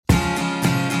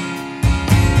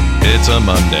It's a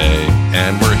Monday,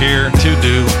 and we're here to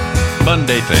do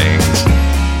Monday things.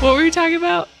 What were you talking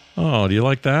about? Oh, do you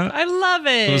like that? I love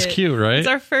it. It was cute, right? It's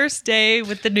our first day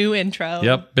with the new intro.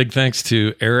 Yep. Big thanks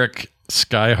to Eric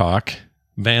Skyhawk,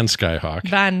 Van Skyhawk.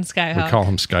 Van Skyhawk. We call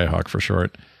him Skyhawk for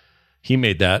short. He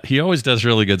made that. He always does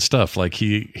really good stuff. Like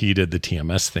he did the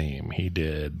TMS theme. He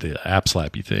did the App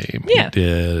Slappy theme. Yeah. He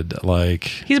did like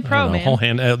He's a pro, man. whole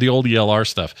hand the old ELR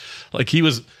stuff. Like he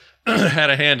was had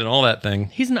a hand in all that thing.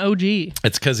 He's an OG.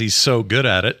 It's because he's so good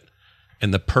at it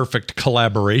and the perfect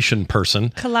collaboration person.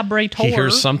 Collaborator. He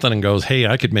hears something and goes, "Hey,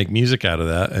 I could make music out of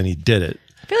that," and he did it.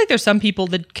 I feel like there's some people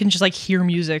that can just like hear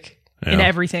music in Yeah.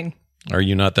 everything. Are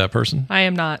you not that person? I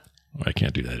am not. I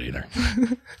can't do that either.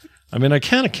 I mean, I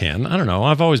kind of can. I don't know.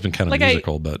 I've always been kind of Like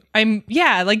musical, but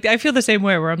Like I feel the same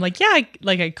way where I'm like, yeah,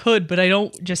 I could, but I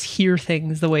don't just hear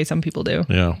things the way some people do.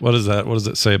 yeah. What is that? What does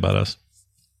it say about us?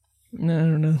 No, I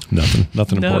don't know.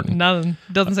 Nothing important. Nothing.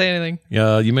 Doesn't say anything.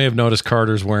 Yeah, you may have noticed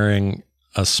Carter's wearing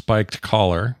a spiked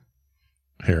collar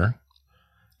here,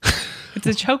 It's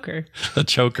a choker. a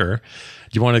choker.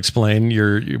 Do you want to explain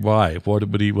your why? What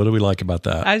do we like about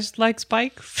that? I just like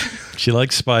spikes. She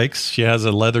likes spikes. She has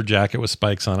a leather jacket with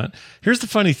spikes on it. Here's the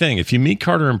funny thing. If you meet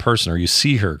Carter in person or you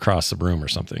see her across the room or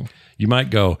something, you might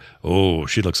go, "Oh,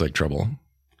 she looks like trouble."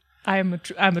 I'm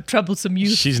a troublesome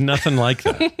youth. She's nothing like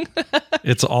that.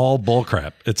 It's all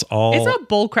bullcrap. It's not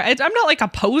bull crap. I'm not like a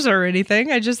poser or anything.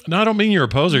 No, I don't mean you're a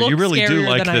poser. Look You really do scarier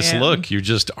like than I this am. look. You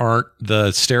just aren't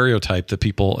the stereotype that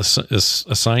people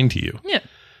assign to you. Yeah.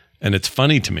 And it's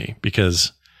funny to me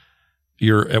because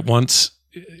you're at once,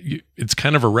 it's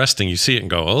kind of arresting. You see it and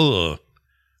go, "Oh,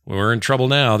 we're in trouble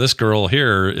now. This girl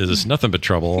here is nothing but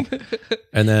trouble."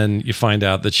 And then you find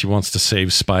out that she wants to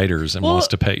save spiders and wants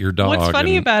to pet your dog. What's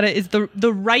funny about it is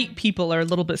the right people are a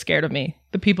little bit scared of me.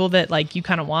 The people that like you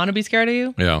kind of want to be scared of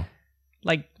you, Yeah.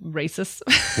 like racists.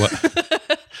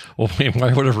 What? Well,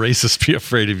 why would a racist be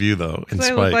afraid of you though? In I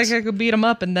spikes. look like I could beat them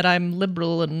up, and that I'm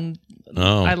liberal and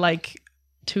I like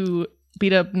to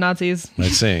beat up Nazis. I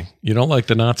see. You don't like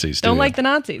the Nazis, do Don't you? like the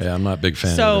Nazis. Yeah, I'm not a big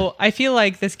fan. So I feel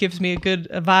like this gives me a good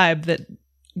vibe that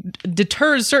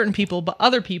deters certain people, but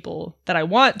other people that I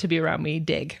want to be around me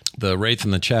dig. The Wraith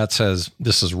in the chat says,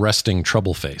 "This is resting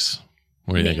trouble face."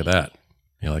 What do you think of that?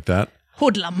 You like that?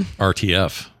 Hoodlum.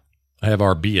 RTF. I have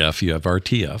RBF. You have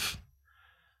RTF.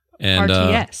 And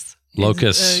RTS.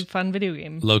 Locust. Is a fun video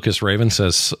game. Locust Raven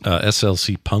says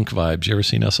SLC Punk vibes. You ever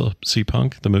seen SLC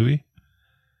Punk, the movie?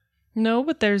 No,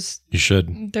 but there's You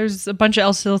should. a bunch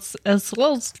of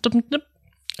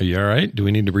Are you all right? Do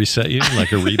we need to reset you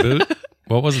like a reboot?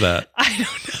 What was that? I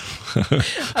don't know.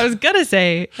 I was gonna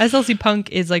say SLC Punk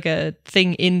is like a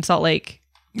thing in Salt Lake.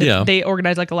 Yeah. They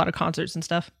organize like a lot of concerts and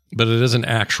stuff. But it is an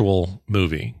actual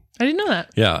movie. I didn't know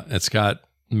that. Yeah, it's got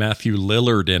Matthew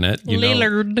Lillard in it.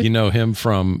 Lillard. You know him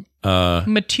from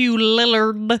Matthew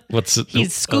Lillard. what's it?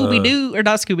 He's Scooby Doo, or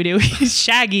not Scooby Doo. He's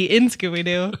Shaggy in Scooby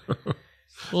Doo.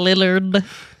 Lillard.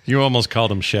 You almost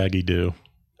called him Shaggy Doo.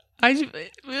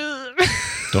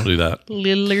 Don't do that.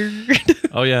 Lillard.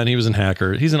 Oh yeah, and he was in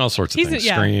Hacker. He's in all sorts of things.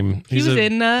 Scream. He was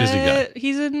in. busy guy.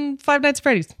 He's in Five Nights at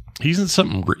Freddy's. He's in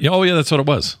something. Oh yeah, that's what it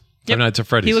was. Yep. Five Nights at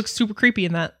Freddy's. He looks super creepy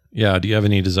in that. Yeah. Do you have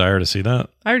any desire to see that?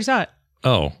 I already saw it.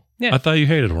 Oh. Yeah. I thought you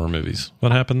hated horror movies.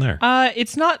 What happened there?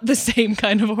 It's not the same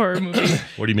kind of horror movie.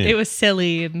 What do you mean? It was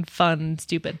silly and fun and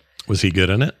stupid. Was he good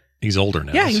in it? He's older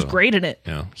now. Yeah, he was so- great in it.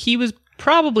 Yeah. He was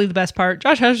probably the best part.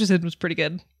 Josh Hutcherson was pretty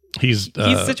good. He's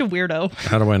He's such a weirdo.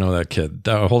 How do I know that kid?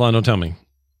 Hold on, don't tell me.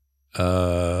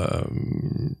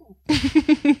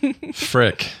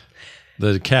 Frick.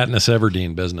 The Katniss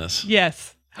Everdeen business.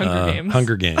 Yes. Hunger Games.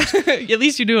 Hunger Games. At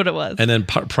least you knew what it was. And then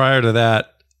prior to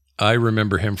that, I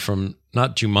remember him from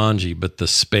not Jumanji, but the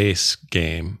space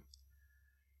game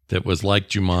that was like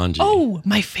Jumanji. Oh,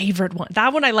 my favorite one.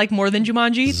 That one I like more than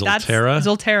Jumanji. Zoltera? That's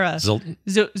Zoltera.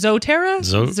 Zotera?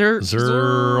 Zathura.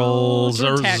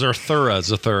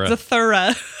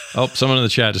 Zathura. Oh, someone in the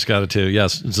chat just got it too.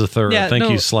 Yes, Zathura. Yeah, Thank no.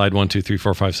 you. Slide 1, 2, 3,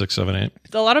 4, 5, 6, 7, 8.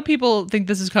 A lot of people think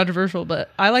this is controversial, but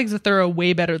I like Zathura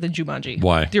way better than Jumanji.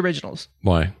 Why? The originals.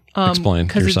 Why? Explain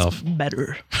 'Cause yourself. It's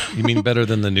better. You mean better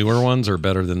than the newer ones or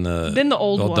better than the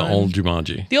old one? The old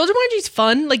Jumanji. The old Jumanji's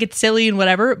fun, like it's silly and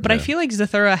whatever, but I Yeah. feel like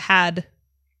Zathura had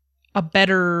a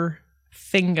better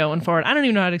thing going for it. I don't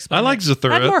even know how to explain I like it.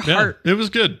 Zathura. It had more Yeah, heart. it was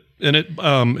good. And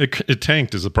it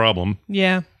tanked is a problem.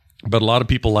 Yeah. But a lot of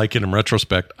people like it in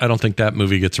retrospect. I don't think that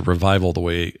movie gets a revival the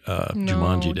way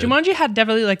Jumanji did. Jumanji had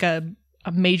definitely like a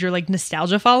major like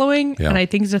nostalgia following, Yeah. and I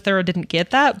think Zathura didn't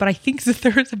get that, but I think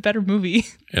Zathura's a better movie.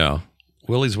 Yeah.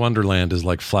 Willy's Wonderland is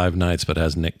like Five Nights, but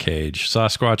has Nick Cage.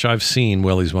 Sasquatch, I've seen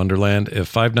Willy's Wonderland. If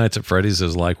Five Nights at Freddy's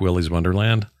is like Willy's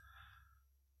Wonderland,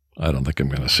 I don't think I'm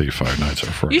going to see Five Nights at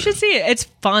Freddy's. You should see it. It's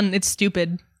fun. It's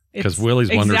stupid. Because Willy's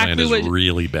Wonderland exactly is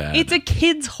really bad. It's a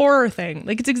kid's horror thing.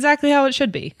 Like, it's exactly how it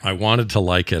should be. I wanted to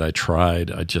like it. I tried.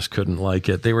 I just couldn't like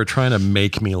it. They were trying to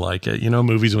make me like it. You know,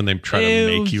 movies when they try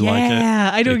to make you like it.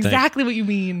 Yeah, I know They think, exactly what you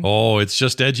mean. oh, it's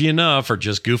just edgy enough or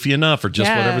just goofy enough or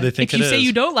just whatever they think it is. If you say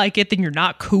you don't like it, then you're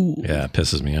not cool. Yeah, it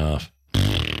pisses me off.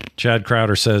 Chad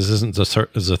Crowder says, isn't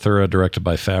Zathura directed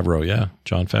by Favreau? Yeah,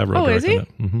 John Favreau Oh, is directed he?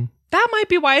 it. Mm-hmm. That might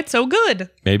be why it's so good.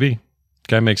 Maybe.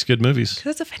 Guy makes good movies.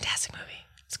 Because it's a fantastic movie.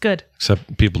 It's good.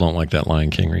 Except people don't like that Lion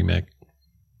King remake.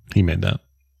 He made that.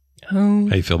 Oh.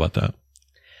 How you feel about that?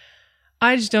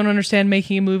 I just don't understand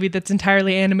making a movie that's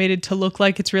entirely animated to look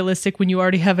like it's realistic when you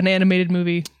already have an animated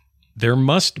movie. They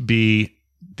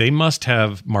must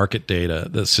have market data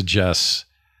that suggests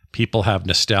people have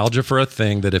nostalgia for a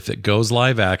thing that if it goes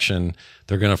live action,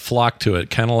 they're going to flock to it.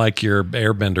 Kind of like your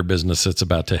Airbender business that's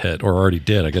about to hit or already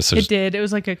did. I guess It did. It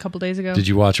was like a couple days ago. Did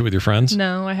you watch it with your friends?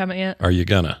 No, I haven't yet. Are you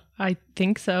gonna? I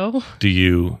think so. Do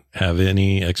you have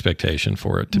any expectation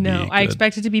for it to be No, good? I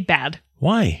expect it to be bad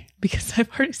Why? because I've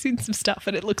already seen some stuff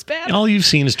and it looks bad. All you've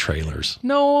seen is trailers.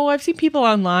 No, I've seen people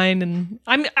online and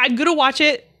I'm gonna watch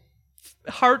it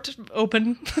heart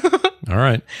open. All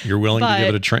right. You're willing to give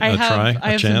it a try, I have a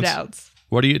some chance? doubts.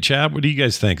 Chad, what do you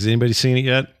guys think? Has anybody seen it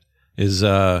yet? Is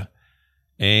Aang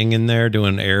in there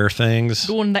doing air things?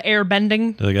 Doing the air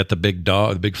bending. They got the big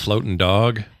dog, the big floating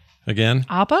dog again.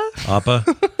 Appa? Appa.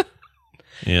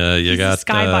 Yeah, you He's got the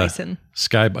Sky Bison.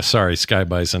 Sky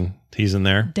Bison. He's in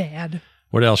there. Dad.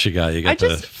 What else you got? You got I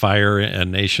the Fire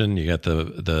Nation. You got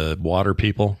the water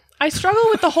people. I struggle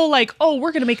with the whole like, oh,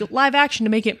 we're going to make it live action to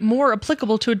make it more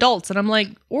applicable to adults. And I'm like,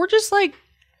 or just like,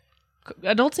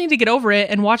 adults need to get over it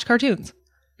and watch cartoons.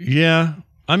 Yeah.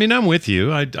 I mean, I'm with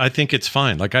you. I think it's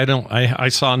fine. Like, I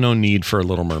saw no need for a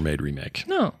Little Mermaid remake.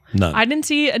 No. None. I didn't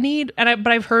see a need. But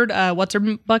I've heard, what's her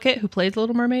bucket who plays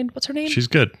Little Mermaid? What's her name? She's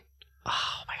good. Oh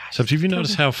my gosh. Except have you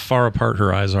noticed how far apart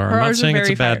her eyes are? Her I'm not eyes are saying it's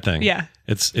a very bad far. thing. Yeah.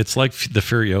 It's like the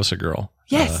Furiosa girl.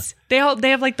 Yes. They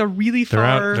have like the really They're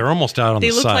far. they're almost out on they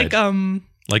the look side.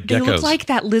 like They they look like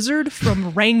that lizard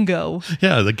from Rango.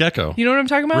 Yeah, the gecko. You know what I'm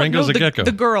talking about? Rango's a the, gecko.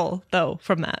 The girl though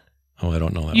from that. Oh, I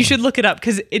don't know that. You one. should look it up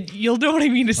because you'll know what I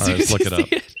mean as All soon right, as let's you look it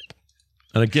see up. it.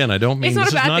 And again, I don't mean It's not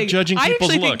this a is bad not thing. judging I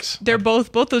people's actually looks. think they're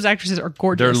both those actresses are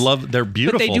gorgeous. They're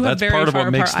beautiful. But they do have That's very part of what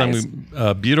far makes apart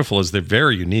them beautiful is they're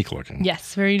very unique looking.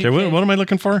 Yes, very unique. Okay, what am I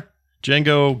looking for?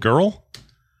 Django girl?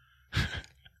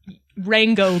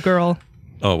 Rango girl.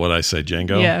 Oh, what did I say?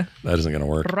 Django? Yeah. That isn't going to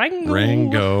work.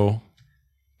 Rango.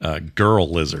 Girl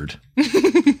lizard.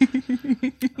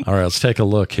 All right, let's take a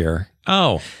look here.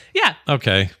 Oh, Yeah.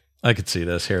 okay. I could see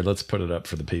this. Here, let's put it up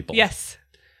for the people. Yes.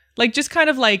 Like just kind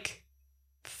of like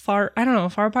far. I don't know.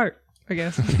 Far apart. I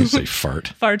guess. You say fart.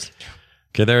 Fart.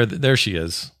 Okay, there she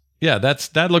is. Yeah,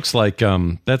 that looks like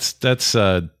that's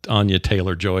Anya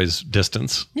Taylor-Joy's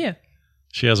distance. Yeah.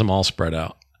 She has them all spread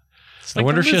out. It's I like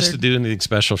wonder a if she has to lizard. do anything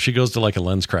special. She goes to like a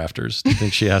Lens Crafters. Do you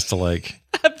think she has to like?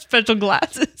 Have special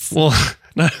glasses. Well,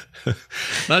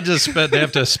 not just they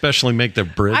have to especially make the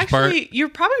bridge part. Actually, you're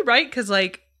probably right because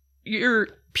like your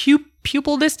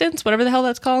pupil distance, whatever the hell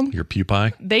that's called, Your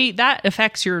pupae. that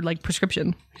affects your like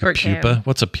prescription. Or it can. Pupa.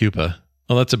 What's a pupa?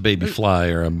 Oh, that's a baby fly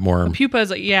or a worm. Pupa is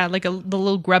like the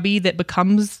little grubby that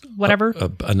becomes whatever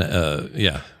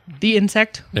Yeah, the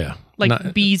insect. yeah.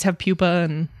 Like bees have pupa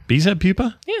and bees have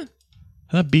pupa. yeah.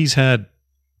 I thought bees had.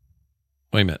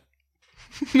 Wait a minute.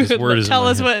 This word is in Tell my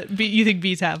us head. what you think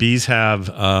bees have. Bees have.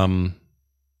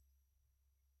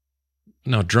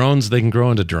 No, drones. They can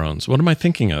grow into drones. What am I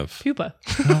thinking of? Pupa.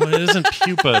 No, it isn't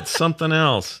pupa. It's something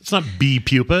else. It's not bee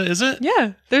pupa, is it?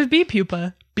 Yeah, there's bee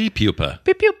pupa. Bee pupa.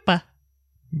 Bee pupa.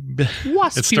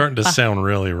 Wasp It's starting to pupa. sound sound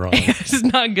really wrong. It's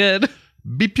not good.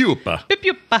 Bee pupa. Bee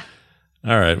pupa.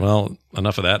 All right. Well,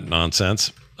 enough of that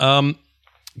nonsense.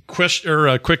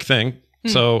 Quick thing.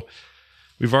 So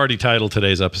we've already titled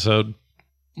today's episode.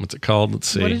 What's it called? Let's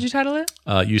see. What did you title it?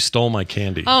 You stole my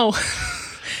candy. Oh,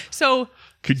 so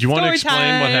Could you want to story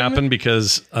explain what time. happened?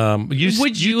 Because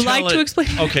Would you like tell to it- explain?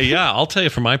 Okay, yeah, I'll tell you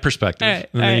from my perspective, All right,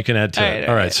 and then all you right, can add to all it. right, All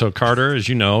all right. right. So Carter, as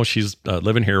you know, she's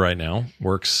living here right now,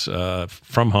 works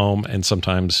from home, and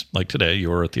sometimes, like today,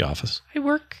 you're at the office. I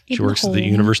work. She works at the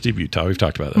University of Utah. We've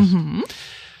talked about this. Mm-hmm.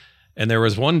 And there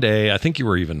was one day, I think you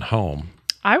were even home.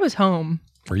 I was home,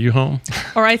 Were you home?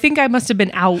 or I think I must have been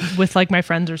out with like my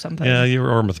friends or something. Yeah, you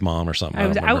were with mom or something. I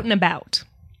was don't out remember. and about.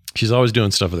 She's always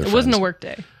doing stuff with her It friends. wasn't a work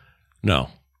day. No.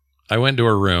 I went to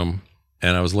her room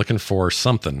and I was looking for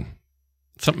something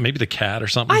Something, maybe the cat or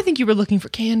something. I think you were looking for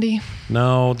candy.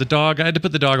 No, the dog. I had to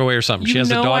put the dog away or something. She has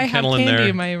a dog I kennel have in candy there.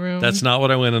 in my room. That's not what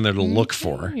I went in there to look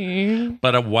for.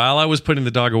 But while I was putting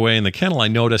the dog away in the kennel, I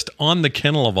noticed on the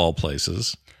kennel of all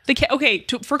places.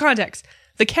 For context,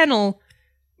 the kennel.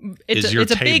 It's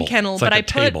a big kennel, it's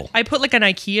like but I put like an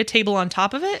IKEA table on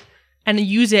top of it and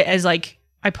use it as like.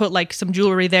 I put like some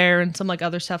jewelry there and some like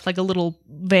other stuff, like a little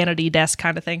vanity desk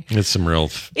kind of thing. It's some real.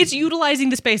 It's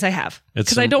utilizing the space I have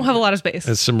because I don't have a lot of space.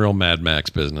 It's some real Mad Max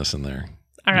business in there.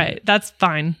 All right, that's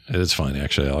fine. It is fine,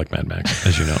 actually. I like Mad Max,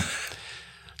 as you know.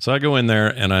 So I go in there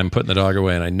and I'm putting the dog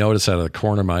away, and I notice out of the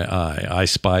corner of my eye, I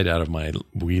spied out of my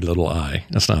wee little eye.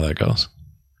 That's not how that goes.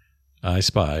 I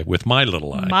spy with my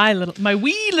little eye. My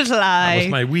wee little eye. With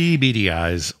my wee beady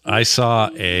eyes, I saw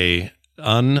a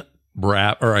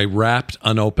wrapped,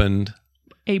 unopened,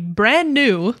 a brand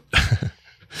new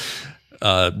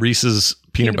Reese's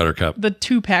peanut butter cup. The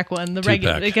 2-pack one, the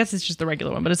regular. I guess it's just the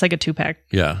regular one, but it's like a 2-pack.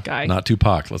 Yeah, guy. Not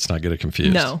Tupac. Let's not get it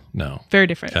confused. No, very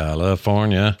different.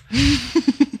 California.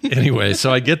 Anyway,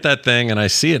 so I get that thing and I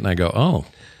see it and I go,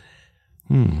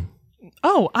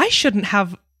 oh, I shouldn't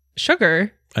have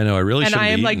sugar. I know. I really shouldn't. And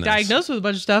I am be like this. diagnosed with a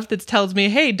bunch of stuff that tells me,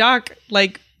 hey, doc,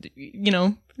 like, you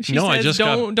know. She says,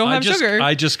 don't have sugar.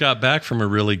 I just got back from a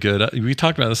really good. We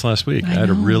talked about this last week. I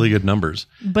had a really good numbers.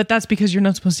 But that's because you're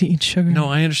not supposed to eat sugar. No,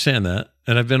 I understand that,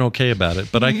 and I've been okay about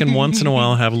it. But I can once in a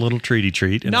while have a little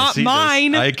treat. And not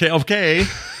mine. Okay,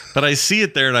 but I see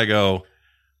it there, and I go,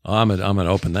 oh, I'm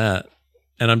gonna open that,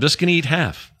 and I'm just gonna eat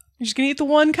half. You're just gonna eat the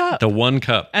 1 cup. The 1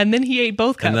 cup, and then he ate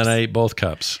both cups. And then I ate both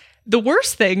cups. The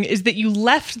worst thing is that you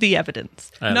left the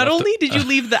evidence. Not only did you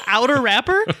leave the outer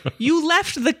wrapper, you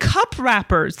left the cup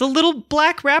wrappers, the little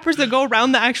black wrappers that go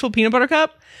around the actual peanut butter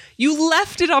cup. You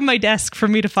left it on my desk for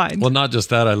me to find. Well, not just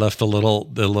that. I left the little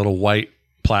white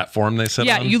platform they set on.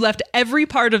 Yeah, you left every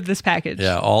part of this package.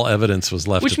 Yeah, all evidence was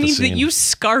left Which at the means scene. that you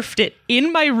scarfed it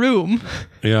in my room.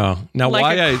 Yeah. Now,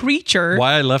 like a creature.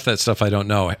 Why I left that stuff, I don't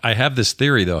know. I have this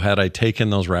theory, though. Had I taken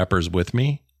those wrappers with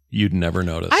me, you'd never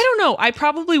notice. I don't know. I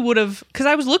probably would have, because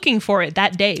I was looking for it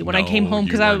that day when I came home.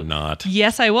 You were not.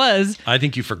 Yes, I was. I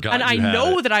think you forgot. And I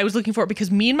know that I was looking for it because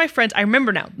me and my friends, I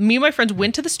remember now, me and my friends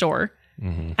went to the store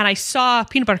and I saw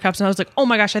peanut butter cups and I was like, oh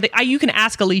my gosh, you can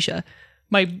ask Alicia,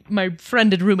 my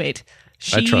friend and roommate.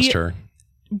 I trust her.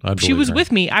 She was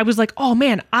with me. I was like, oh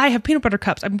man, I have peanut butter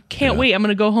cups. I can't wait. I'm going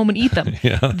to go home and eat them.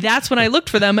 That's when I looked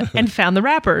for them and found the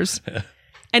wrappers.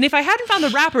 And if I hadn't found the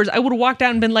wrappers, I would have walked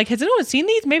out and been like, has anyone seen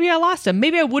these? Maybe I lost them.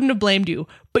 Maybe I wouldn't have blamed you.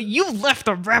 But you left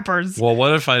the wrappers. Well,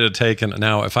 what if I had taken...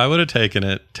 Now, if I would have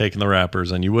taken the wrappers,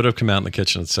 and you would have come out in the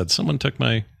kitchen and said, someone took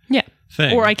my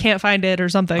thing. Or I can't find it or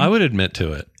something. I would admit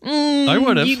to it. I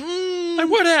would have. I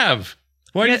would have.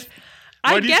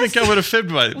 Why do you think I would have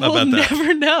fibbed about that? We'll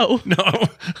never know. No.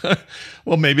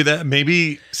 Well,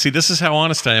 maybe... See, this is how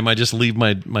honest I am. I just leave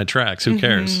my tracks. Who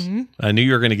cares? I knew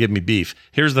you were going to give me beef.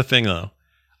 Here's the thing, though.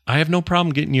 I have no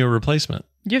problem getting you a replacement.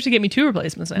 You have to get me 2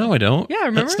 replacements now. No, I don't. Yeah,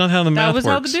 remember? That's not how the math works.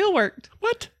 That was how the deal worked.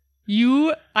 What?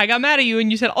 I got mad at you and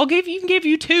you said, I'll give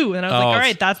you 2. And I was like, all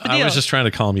right, that's the deal. I was just trying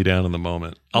to calm you down in the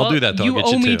moment. I'll do that, though. You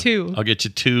owe me 2. I'll get you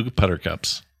 2 butter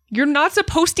cups. You're not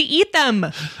supposed to eat them.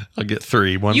 I'll get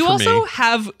 3. One for me. You also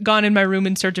have gone in my room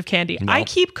in search of candy. No. I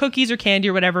keep cookies or candy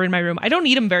or whatever in my room. I don't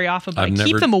eat them very often, but I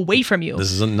keep them away from you.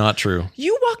 This is not true.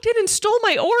 You walked in and stole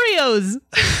my Oreos.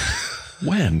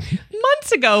 When?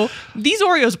 Months ago. These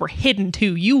Oreos were hidden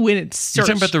too. You went and searched. You're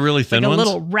talking about the really thin like ones? a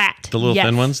little rat. The little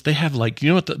thin ones? They have like,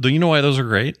 you know why those are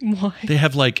great? Why? They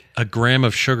have like a gram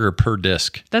of sugar per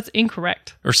disc. That's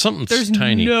incorrect. Or something There's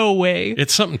tiny. no way.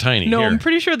 It's something tiny. No, Here. I'm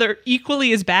pretty sure they're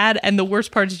equally as bad. And the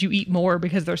worst part is you eat more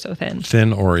because they're so thin.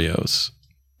 Thin Oreos.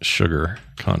 Sugar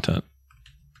content.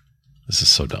 This is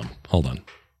so dumb. Hold on.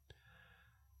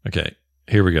 Okay,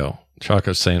 here we go.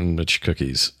 Chocolate sandwich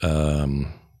cookies.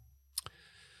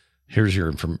 Here's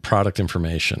your product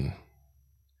information.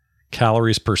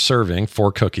 Calories per serving.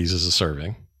 4 cookies is a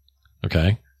serving.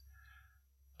 Okay.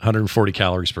 140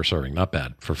 calories per serving. Not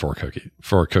bad for 4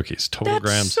 cookies. Total That's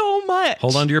grams. so much.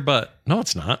 Hold on to your butt. No,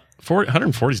 it's not.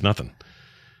 140 is nothing.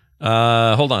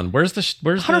 Hold on. Where's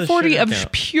 140 the of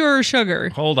count? pure sugar.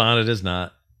 Hold on. It is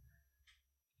not.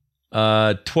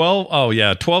 12. Oh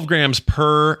yeah. 12 grams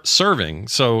per serving.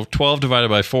 So 12 divided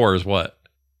by 4 is what?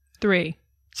 3.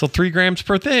 So 3 grams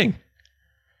per thing.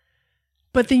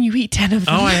 But then you eat 10 of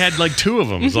them. Oh, I had like 2 of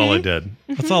them is all I did.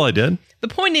 That's all I did. The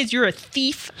point is you're a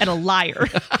thief and a liar.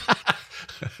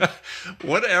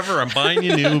 Whatever. I'm buying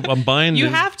you new. I'm buying You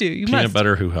new have to. You peanut must.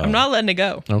 butter hoo-ha. I'm not letting it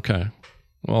go. Okay.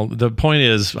 Well, the point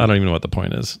is, I don't even know what the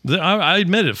point is. I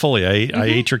admit it fully. I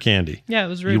ate your candy. Yeah, it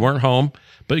was rude. You weren't home.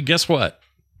 But guess what?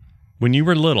 When you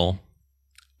were little,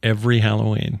 every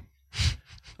Halloween.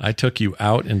 I took you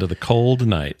out into the cold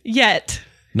night. Yet.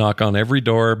 Knock on every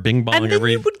door, bing bong And then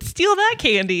every. you would steal that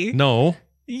candy. No.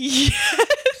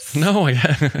 Yes. No.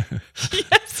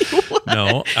 Yes, you would.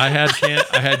 No. I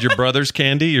had your brother's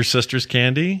candy, your sister's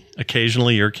candy,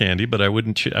 occasionally your candy, but I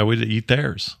would eat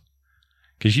theirs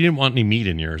because you didn't want any meat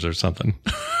in yours or something.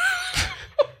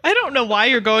 I don't know why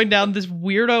you're going down this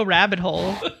weirdo rabbit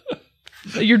hole.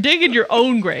 You're digging your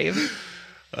own grave.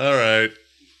 All right.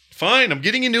 Fine. I'm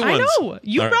getting you new ones. I know.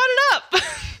 You brought it up.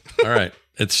 All right.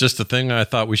 It's just a thing I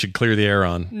thought we should clear the air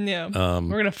on. Yeah.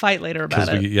 We're gonna fight later about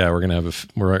it.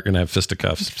 We're gonna have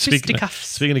fisticuffs.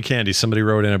 Speaking of candy, somebody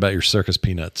wrote in about your circus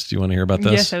peanuts. Do you want to hear about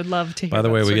this? Yes, I would love to hear. By the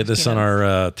way, we get this on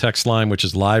our text line, which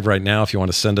is live right now. If you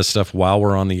want to send us stuff while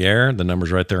we're on the air, the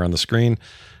number's right there on the screen.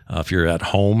 If you're at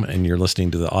home and you're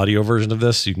listening to the audio version of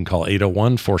this, you can call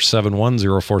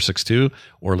 801-471-0462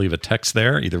 or leave a text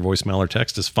there. Either voicemail or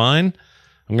text is fine.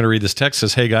 I'm going to read this text. It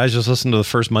says, hey guys, just listen to the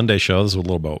first Monday show. This was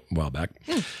a while back.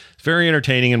 It's very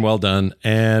entertaining and well done.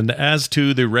 And as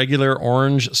to the regular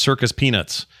orange circus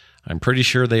peanuts, I'm pretty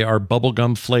sure they are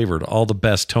bubblegum flavored. All the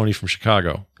best, Tony from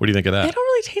Chicago. What do you think of that? They don't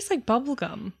really taste like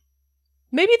bubblegum.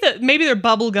 Maybe they're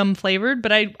bubblegum flavored,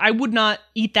 but I would not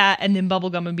eat that and then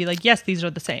bubblegum and be like, yes, these are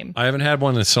the same. I haven't had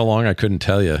one in so long I couldn't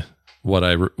tell you what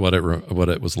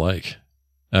it was like.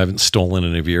 I haven't stolen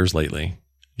any of yours lately.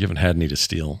 You haven't had any to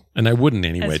steal. And I wouldn't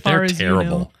anyway. They're terrible. You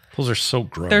know. Those are so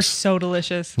gross. They're so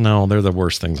delicious. No, they're the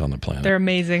worst things on the planet. They're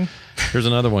amazing. Here's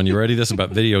another one. You ready? This is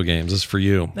about video games. This is for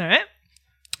you. All right.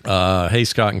 Hey,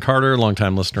 Scott and Carter,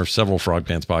 longtime listener of several Frog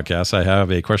Pants podcasts. I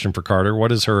have a question for Carter.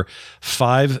 What is her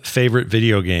 5 favorite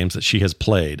video games that she has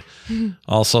played?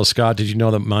 Also, Scott, did you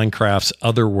know that Minecraft's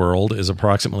Otherworld is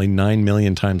approximately 9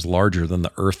 million times larger than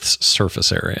the Earth's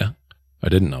surface area? I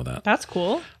didn't know that. That's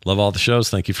cool. Love all the shows.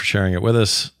 Thank you for sharing it with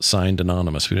us. Signed,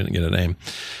 Anonymous. We didn't get a name.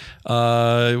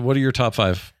 What are your top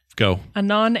 5? Go.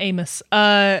 Anon-Amos.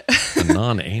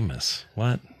 Anon-Amos.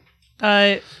 What?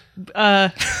 Can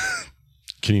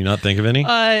you not think of any?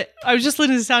 I was just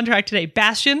listening to the soundtrack today.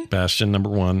 Bastion, number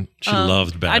 1. She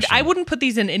loved Bastion. I wouldn't put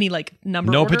these in any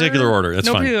number no order. Particular order. That's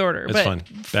no fine. particular order. That's fine.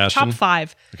 Bastion. Top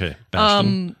 5. Okay.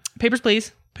 Bastion. Papers,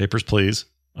 Please. Papers, Please.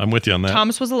 I'm with you on that.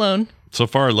 Thomas Was Alone. So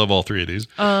far, I love all 3 of these.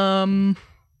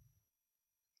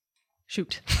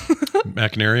 Shoot.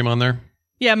 Machinarium on there?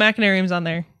 Yeah, Machinarium's on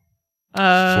there. 4.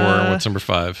 What's number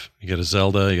 5? You got a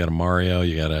Zelda, you got a Mario,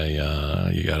 you got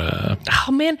a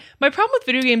Oh man, my problem with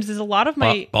video games is a lot of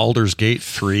my Baldur's Gate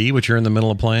 3, which you're in the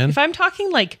middle of playing. If I'm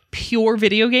talking like pure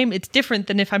video game, it's different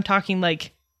than if I'm talking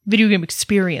like video game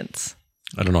experience.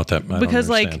 I don't know what that means. Because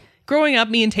like growing up,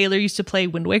 me and Taylor used to play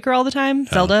Wind Waker all the time.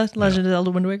 Zelda, Legend of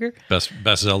Zelda Wind Waker. Best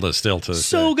Zelda still to this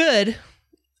so day. Good.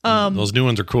 Those new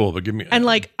ones are cool, but give me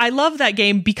like I love that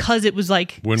game because it was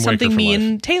like something me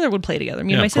and Taylor would play together,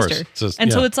 me and my sister. So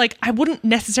it's like I wouldn't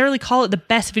necessarily call it the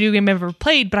best video game I've ever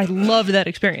played, but I loved that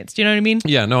experience. Do you know what I mean?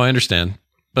 Yeah, no, I understand.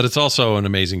 But it's also an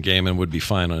amazing game and would be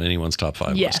fine on anyone's top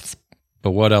 5 list.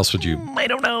 But what else would you? I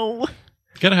don't know.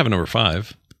 You gotta have a number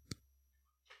 5.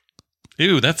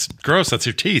 Ew, that's gross. That's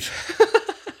your teeth.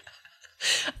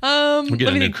 We'll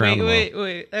get a new crown.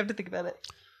 Wait. I have to think about it.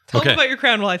 Tell them about your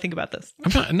crown while I think about this.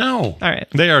 No. All right.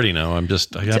 They already know. I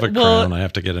have a crown. I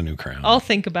have to get a new crown. I'll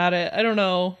think about it. I don't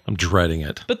know. I'm dreading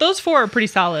it. But those 4 are pretty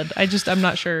solid. I'm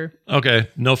not sure. Okay.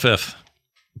 No 5th.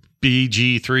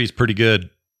 BG3 is pretty good.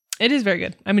 It is very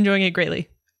good. I'm enjoying it greatly.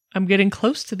 I'm getting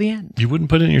close to the end. You wouldn't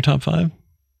put it in your top 5?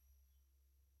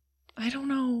 I don't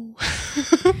know.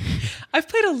 I've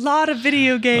played a lot of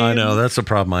video games. I know. That's the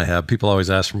problem I have. People always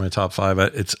ask for my top 5.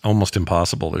 It's almost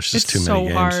impossible. There's just too many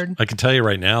games. Hard. I can tell you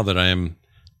right now that I am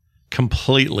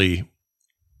completely...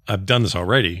 I've done this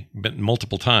already,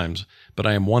 multiple times, but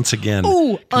I am once again...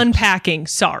 Unpacking.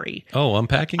 Sorry. Oh,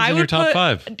 Unpacking's in your top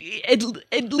 5?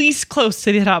 At least close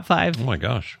to the top 5. Oh my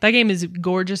gosh. That game is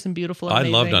gorgeous and beautiful.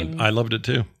 And I loved it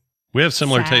too. We have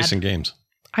similar tastes in games.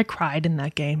 I cried in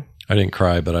that game. I didn't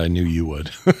cry, but I knew you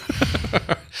would.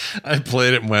 I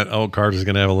played it and went, oh, Carter's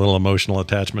going to have a little emotional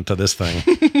attachment to this thing.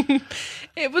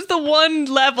 It was the one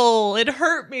level. It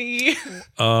hurt me.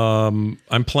 I'm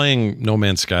playing No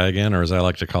Man's Sky again, or as I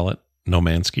like to call it, No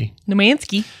Mansky. No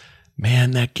Mansky.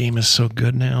 Man, that game is so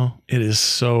good now. It is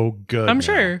so good. I'm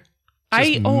sure.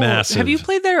 Massive. Have you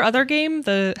played their other game,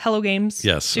 the Hello Games?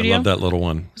 Yes, studio? I love that little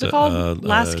one. What's it called?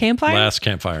 Last Campfire? Last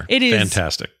Campfire. It is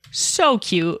fantastic. So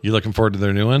cute. You looking forward to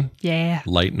their new one? Yeah.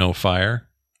 Light No Fire.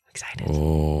 Excited.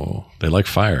 Oh, they like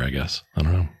fire, I guess. I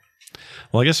don't know.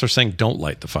 Well, I guess they're saying don't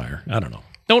light the fire. I don't know.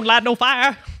 Don't light no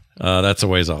fire. That's a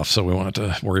ways off, so we won't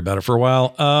have to worry about it for a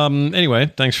while.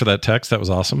 Anyway, thanks for that text. That was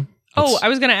awesome. I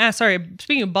was going to ask, sorry,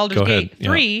 speaking of Baldur's Gate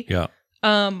 3,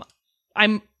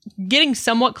 I'm getting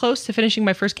somewhat close to finishing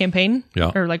my first campaign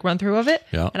or like run through of it.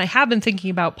 Yeah. And I have been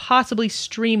thinking about possibly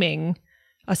streaming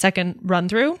a second run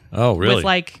through. Oh, really? With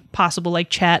like possible like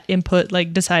chat input,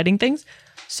 like deciding things.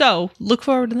 So look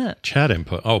forward to that. Chat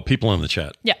input. Oh, people in the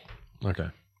chat. Yeah. Okay.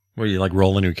 Where you like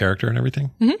roll a new character and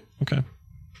everything? Mm-hmm. Okay.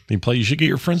 You should get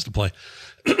your friends to play.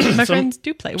 My friends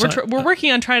do play. We're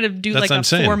working on trying to do like a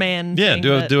 4-man. Yeah,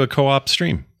 thing, do a co-op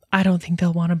stream. I don't think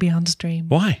they'll want to be on stream.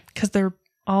 Why? Because they're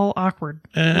all awkward,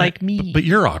 like me. But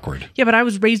you're awkward. Yeah, but I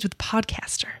was raised with a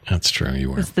podcaster. That's true. You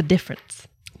were. That's the difference.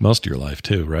 Most of your life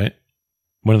too, right?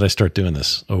 When did I start doing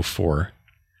this? 04.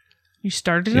 You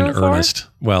started in 04? earnest.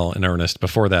 Well, in earnest.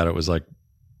 Before that, it was like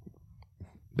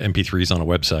MP3s on a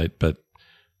website. But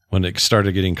when it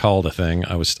started getting called a thing,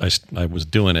 I was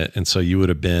doing it, and so you would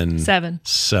have been 7.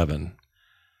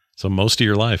 So most of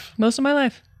your life. Most of my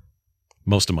life.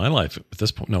 Most of my life at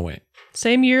this point. No, wait.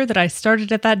 Same year that I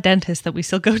started at that dentist that we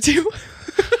still go to.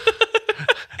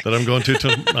 That I'm going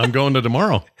to I'm going to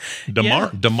tomorrow. Tomorrow.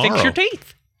 Fix your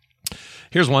teeth.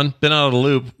 Here's one. Been out of the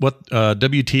loop. What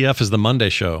WTF is the Monday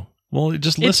show? Well,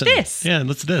 just listen. It's this. Yeah,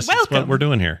 it's this. Welcome. That's what we're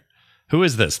doing here. Who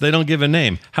is this? They don't give a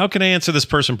name. How can I answer this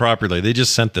person properly? They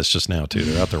just sent this just now, too.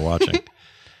 They're out there watching.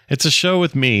 It's a show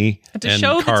with me It's and a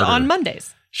show Carter. that's on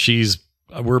Mondays.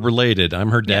 We're related.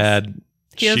 I'm her dad.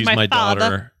 Yes. She's my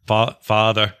daughter.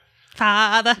 Father.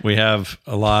 Father. We have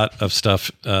a lot of stuff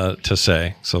to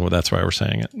say, so that's why we're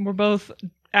saying it. We're both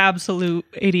absolute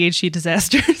ADHD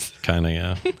disasters. Kind of,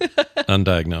 yeah.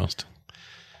 Undiagnosed.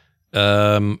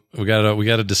 We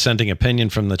got a dissenting opinion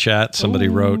from the chat. Somebody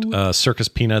wrote, circus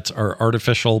peanuts are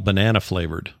artificial banana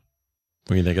flavored.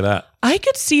 What do you think of that? I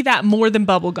could see that more than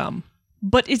bubblegum,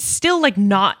 but it's still like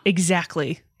not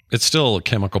exactly. It's still a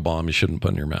chemical bomb you shouldn't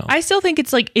put in your mouth. I still think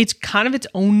it's kind of its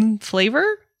own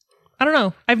flavor. I don't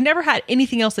know. I've never had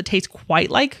anything else that tastes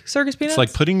quite like circus peanuts. It's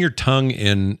like putting your tongue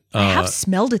in... I have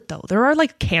smelled it, though. There are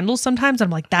like candles sometimes. I'm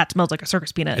like, that smells like a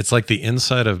circus peanut. It's like the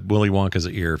inside of Willy Wonka's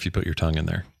ear if you put your tongue in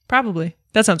there. Probably.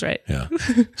 That sounds right. Yeah.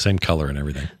 Same color and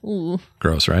everything. Ooh.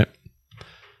 Gross, right?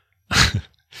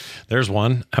 There's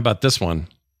one. How about this one?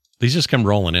 These just come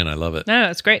rolling in. I love it. No,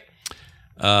 it's great.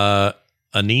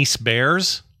 Anise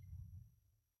Bears.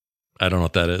 I don't know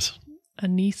what that is.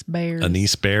 Anise Bears.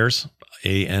 Anise Bears.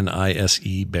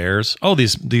 ANISE Bears. Oh,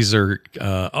 these are.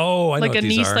 I know like what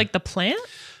these anise, are. like the plant.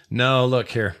 No, look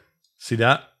here. See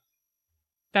that?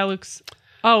 That looks.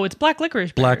 Oh, it's black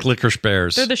licorice. Bears. Black licorice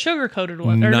bears. They're the sugar coated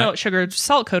one. Or no,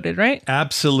 salt coated, right?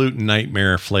 Absolute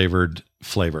nightmare flavored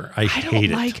flavor. I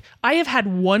hate it. I have had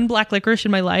one black licorice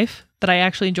in my life that I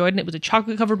actually enjoyed, and it was a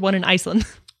chocolate covered one in Iceland.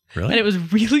 Really? And it was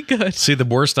really good. See, the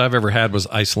worst I've ever had was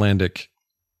Icelandic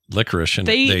licorice, and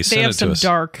they sent have it to some us.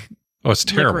 dark. Oh, it's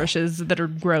terrible. Licorices that are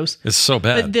gross. It's so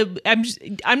bad.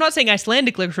 I'm not saying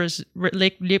Icelandic licorice.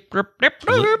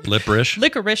 Licorice.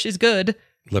 Licorice is good.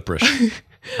 Licorice.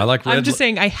 I like red. I'm just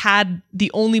saying I had the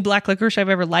only black licorice I've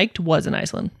ever liked was in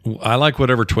Iceland. I like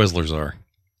whatever Twizzlers are.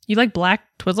 You like black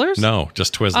Twizzlers? No,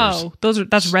 just Twizzlers. Oh,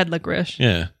 that's red licorice.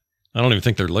 Yeah. I don't even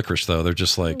think they're licorice though. They're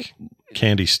just like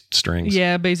candy strings.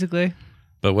 Yeah, basically.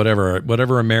 But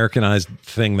whatever Americanized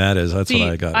thing that is, that's what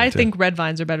I got. I think red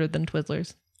vines are better than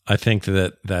Twizzlers. I think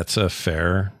that's a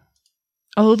fair.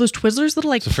 Oh, those Twizzlers that are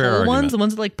like pull argument. ones, the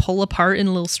ones that like pull apart in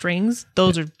little strings.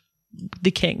 Those are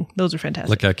the king. Those are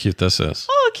fantastic. Look how cute this is.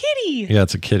 Oh, a kitty. Yeah,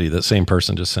 it's a kitty. That same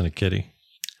person just sent a kitty.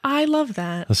 I love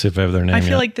that. Let's see if I have their name. I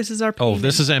feel like this is our payment. Oh,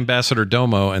 this is Ambassador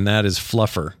Domo, and that is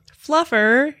Fluffer.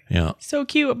 Fluffer. Yeah. So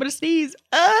cute. I'm going to sneeze.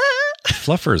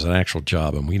 Fluffer is an actual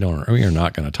job, and we are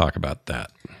not going to talk about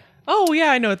that. Oh,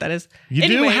 yeah, I know what that is. You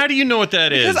do? How do you know what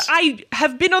that is? Because I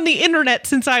have been on the internet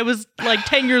since I was like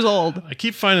 10 years old. I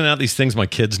keep finding out these things my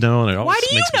kids know, and it always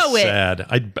makes me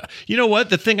sad. You know what?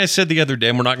 The thing I said the other day,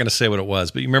 and we're not going to say what it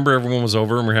was, but you remember everyone was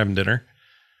over and we were having dinner,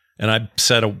 and I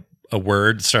said a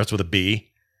word that starts with a B.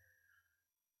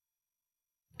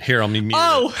 Here, I'll mute it.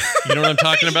 Oh. You know what I'm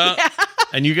talking about? Yeah.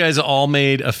 And you guys all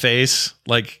made a face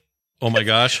like, oh my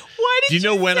gosh. Why did you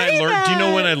say that? Do you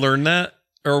know when I learned that?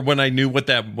 Or when I knew what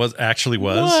that actually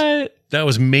was? What? That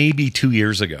was maybe 2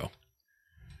 years ago.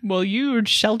 Well, you were a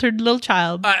sheltered little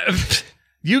child.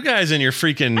 You guys and your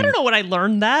freaking... I don't know when I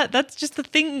learned that. That's just the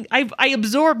thing. I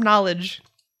absorb knowledge,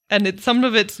 and some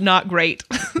of it's not great.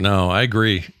 No, I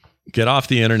agree. Get off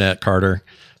the internet, Carter.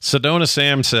 Sedona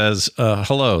Sam says,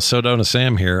 hello, Sedona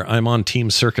Sam here. I'm on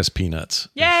Team Circus Peanuts.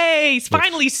 Yay!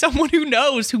 Finally, someone who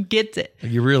knows, who gets it.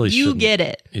 You really shouldn't. You get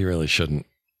it. You really shouldn't.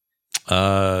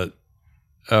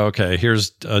 Okay, here's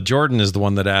Jordan is the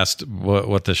one that asked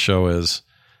what this show is.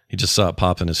 He just saw it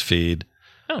pop in his feed.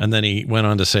 Oh. And then he went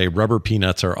on to say rubber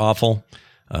peanuts are awful,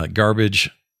 garbage,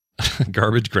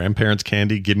 Garbage grandparents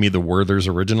candy. Give me the Werther's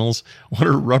Originals. What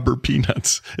are rubber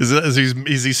peanuts? Is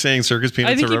he saying circus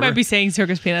peanuts? I think he might be saying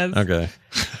circus peanuts. Okay.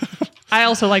 I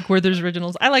also like Werther's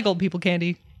Originals. I like old people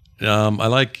candy.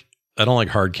 I don't like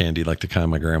hard candy like the kind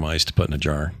my grandma used to put in a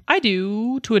jar. I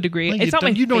do to a degree. Well, it's not my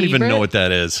You don't even know what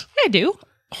that is. I do.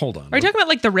 Hold on. Are you talking about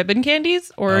like the ribbon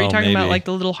candies, or are you talking about like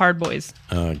the little hard boys?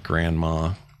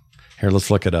 Grandma. Here,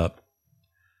 let's look it up.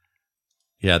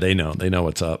 Yeah, they know. They know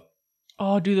what's up.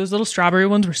 Oh, dude, those little strawberry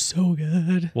ones were so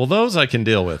good. Well, those I can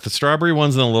deal with. The strawberry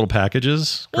ones in the little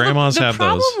packages. Well, Grandmas have those. The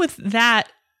problem with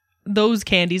those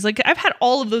candies, like I've had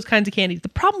all of those kinds of candies. The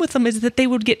problem with them is that they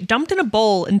would get dumped in a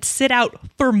bowl and sit out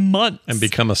for months. And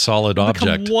become a solid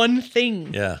object. Become one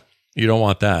thing. Yeah. You don't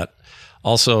want that.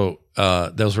 Also,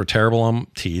 those were terrible on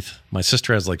teeth. My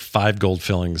sister has like 5 gold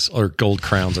fillings or gold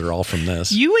crowns that are all from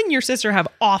this. You and your sister have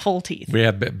awful teeth. We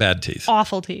have bad teeth.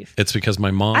 Awful teeth. It's because my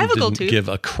mom didn't give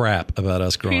a crap about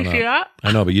us growing up. That?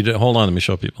 I know, but you did. Hold on. Let me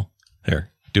show people.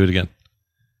 Here, do it again.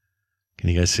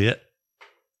 Can you guys see it?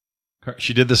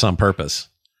 She did this on purpose.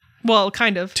 Well,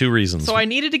 kind of. 2 reasons. So I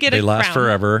needed to get a crown. They last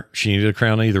forever. She needed a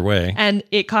crown either way. And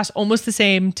it cost almost the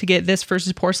same to get this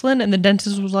versus porcelain. And the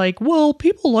dentist was like, well,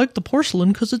 people like the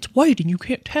porcelain because it's white and you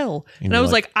can't tell. And I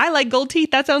was like, I like gold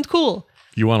teeth. That sounds cool.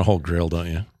 You want a whole grill,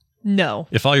 don't you? No.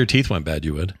 If all your teeth went bad,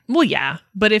 you would. Well, yeah.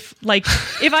 But if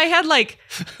I had like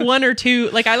 1 or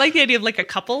 2, like I like the idea of like a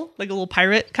couple, like a little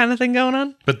pirate kind of thing going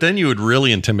on. But then you would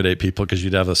really intimidate people because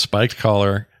you'd have a spiked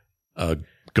collar, a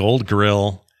gold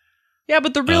grill. Yeah,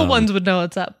 but the real ones would know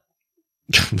what's up.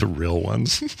 The real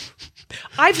ones.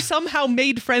 I've somehow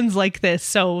made friends like this,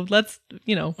 so let's,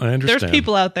 I understand. There's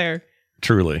people out there.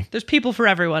 Truly. There's people for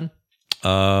everyone.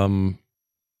 Let's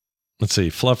see.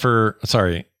 Fluffer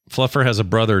has a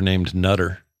brother named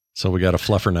Nutter. So we got a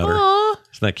Fluffer Nutter. Aww.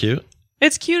 Isn't that cute?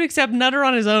 It's cute, except Nutter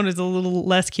on his own is a little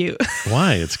less cute.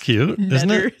 Why? It's cute,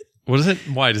 isn't it? What is it?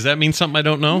 Why? Does that mean something I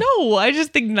don't know? No, I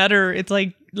just think Nutter, it's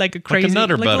like a crazy, like a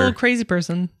Nutter like butter. a little crazy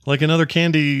person. Like another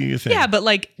candy thing. Yeah, but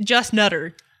like just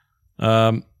Nutter.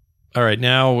 All right,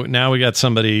 now we got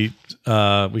somebody.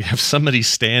 We have somebody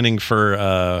standing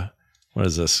for what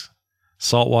is this?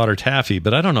 Saltwater taffy,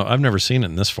 but I don't know. I've never seen it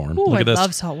in this form. Ooh, Look I at this.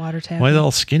 love saltwater taffy. Why are they all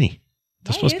skinny?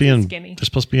 They're supposed to be in skinny. They're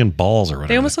supposed to be in balls or whatever.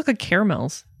 They almost look like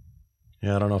caramels.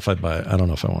 Yeah, I don't know if I'd buy it. I don't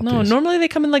know if I want No, these. normally they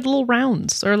come in like little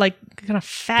rounds or like kind of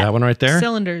fat. That one right there?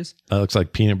 Cylinders. That looks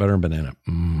like peanut butter and banana.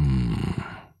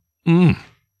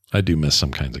 I do miss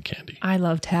some kinds of candy. I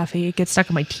love taffy. It gets stuck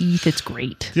in my teeth. It's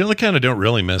great. The only kind I don't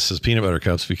really miss is peanut butter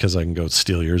cups because I can go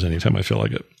steal yours anytime I feel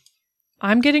like it.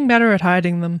 I'm getting better at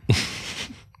hiding them.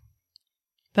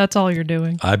 That's all you're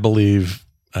doing. I believe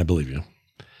you.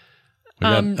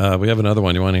 We have another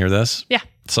one. You want to hear this? Yeah.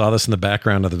 Saw this in the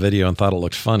background of the video and thought it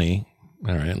looked funny.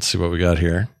 All right, let's see what we got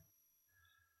here.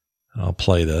 I'll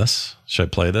play this. Should I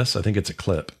play this? I think it's a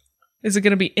clip. Is it going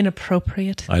to be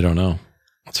inappropriate? I don't know.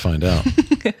 Let's find out.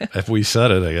 If we said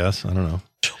it, I guess. I don't know.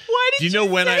 Why did you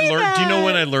when say I learned? that? Do you know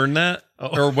when I learned that,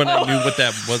 or when I knew what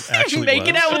that was actually?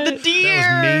 Making out with the deer.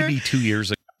 That was maybe 2 years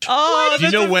ago. Oh, do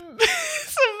you know when?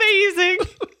 It's amazing.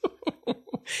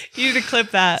 You need to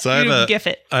clip that. So you need to GIF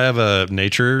it. I have a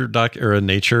nature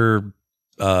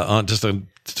on just a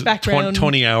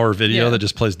 20-hour video that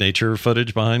just plays nature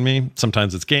footage behind me.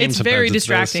 Sometimes it's games. It's very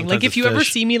distracting. Like if you ever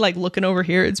see me like looking over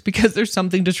here, it's because there's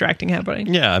something distracting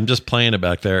happening. Yeah, I'm just playing it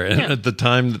back there. And at the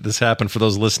time that this happened, for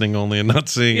those listening only and not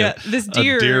seeing it, this a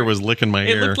deer was licking my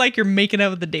ear. It looked like you're making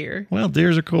out with a deer. Well,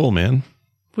 deers are cool, man.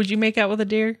 Would you make out with a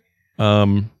deer?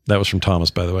 That was from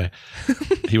Thomas, by the way.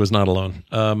 He was not alone.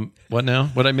 What now?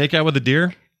 Would I make out with a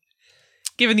deer?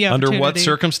 Given the opportunity. Under what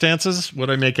circumstances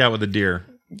would I make out with a deer?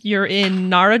 You're in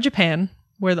Nara, Japan,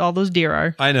 where all those deer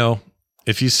are. I know.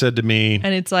 If you said to me...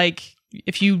 And it's like,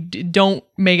 if you don't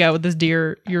make out with this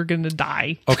deer, you're going to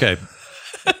die. Okay.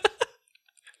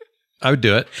 I would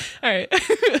do it. All right.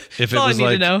 If it was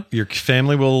like, your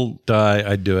family will die,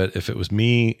 I'd do it. If it was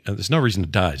me, there's no reason to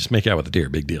die. Just make out with a deer.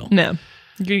 Big deal. No.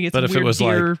 You're going to get some weird deer disease. But if it was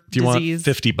like, do you want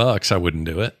 $50? I wouldn't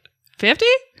do it. 50?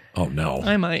 Oh, no.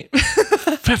 I might.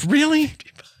 Really?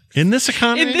 In this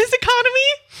economy? In this economy?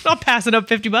 I'll pass it up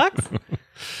 $50.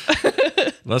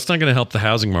 That's not going to help the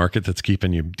housing market that's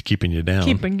keeping you down.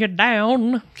 Keeping you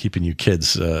down. Keeping you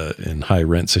kids in high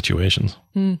rent situations.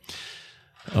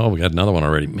 Oh, we got another one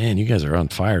already. Man, you guys are on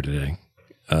fire today.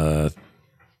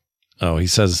 He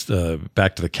says,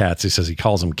 back to the cats, he says he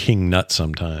calls them King Nut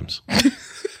sometimes.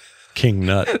 King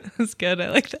Nut. That's good. I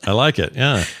like that. I like it.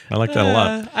 Yeah. I like that a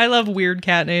lot. I love weird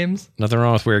cat names. Nothing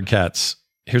wrong with weird cats.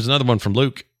 Here's another one from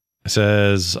Luke. It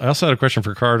says, I also had a question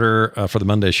for Carter for the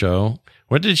Monday show.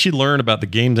 What did she learn about the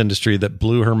games industry that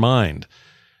blew her mind?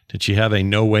 Did she have a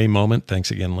no way moment?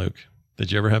 Thanks again, Luke.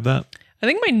 Did you ever have that? I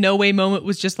think my no way moment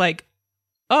was just like,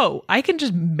 oh, I can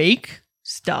just make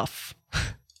stuff.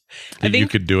 You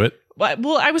could do it?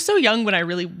 Well, I was so young when I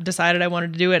really decided I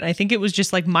wanted to do it. And I think it was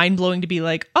just like mind blowing to be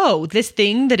like, oh, this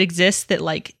thing that exists that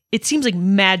like, it seems like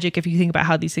magic if you think about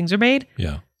how these things are made.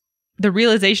 Yeah. The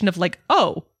realization of like,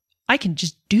 oh, I can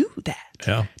just do that.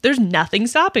 Yeah. There's nothing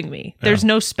stopping me. There's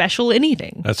no special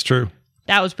anything. That's true.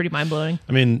 That was pretty mind blowing.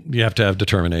 I mean, you have to have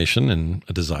determination and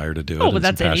a desire to do it. But and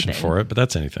that's some passion anything. for it. But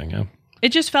that's anything. Yeah. It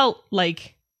just felt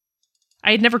like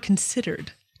I had never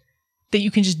considered that you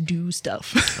can just do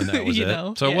stuff. And that was you it.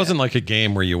 know? So it wasn't like a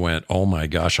game where you went, oh my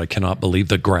gosh, I cannot believe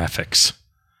the graphics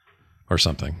or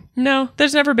something. No,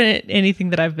 there's never been anything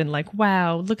that I've been like,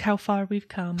 wow, look how far we've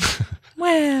come.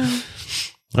 Wow.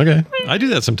 Okay. I do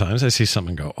that sometimes. I see something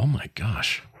and go, oh my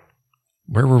gosh,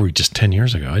 where were we just 10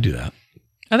 years ago? I do that.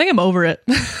 I think I'm over it.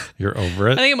 You're over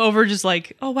it? I think I'm over just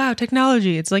like, oh wow,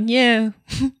 technology. It's like, yeah.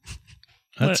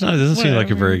 It doesn't seem like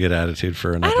a very good attitude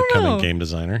for an I don't up-and-coming know. game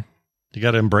designer. You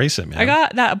got to embrace it, man. I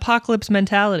got that apocalypse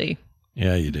mentality.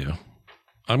 Yeah, you do.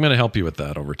 I'm going to help you with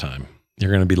that over time.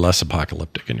 You're going to be less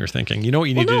apocalyptic in your thinking. You know what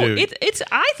you need to do?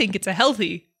 I think it's a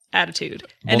healthy attitude.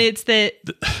 And Well, it's that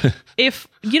if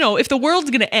the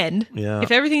world's going to end, Yeah.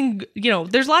 if everything,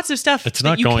 there's lots of stuff It's that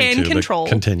not you going can to, control.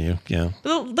 but continue. Yeah.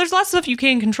 There's lots of stuff you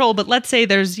can control, but let's say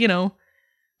there's, even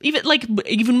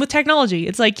with technology,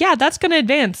 it's like, yeah, that's going to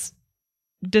advance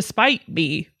despite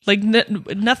me. Like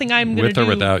nothing I'm going to do With or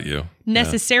without you.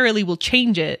 necessarily will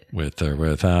change it. With or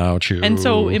without you. And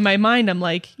so in my mind, I'm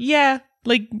like, yeah,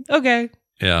 like, okay.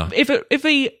 Yeah.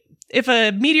 If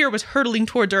a meteor was hurtling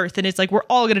towards Earth and it's like, we're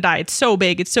all going to die. It's so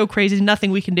big. It's so crazy.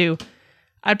 Nothing we can do.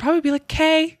 I'd probably be like,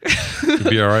 okay. You'd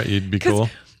be all right. You'd be cool.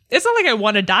 It's not like I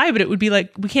want to die, but it would be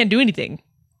like, we can't do anything.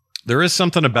 There is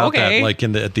something about that. Okay. Like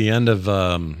at the end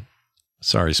of,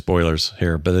 sorry, spoilers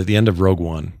here, but at the end of Rogue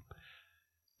One,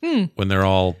 when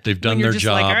they've done you're their just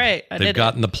job, like, all right, I they've did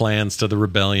gotten the plans to the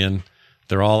rebellion.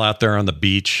 They're all out there on the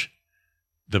beach.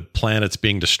 The planet's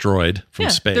being destroyed from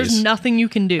space. There's nothing you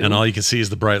can do. And all you can see is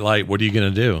the bright light. What are you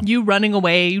going to do? You running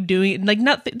away, you doing like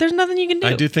nothing. There's nothing you can do.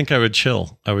 I do think I would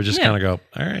chill. I would just kind of go,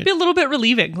 all right, It'd be a little bit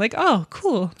relieving. Like, oh,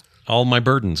 cool. all my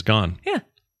burden's gone. Yeah,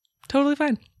 totally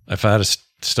fine. If I had a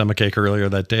stomach ache earlier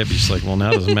that day, I'd be just like, well,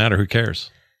 now it doesn't matter. Who cares?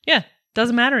 Yeah,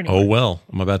 doesn't matter anymore. Oh, well,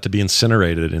 I'm about to be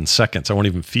incinerated in seconds. I won't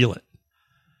even feel it.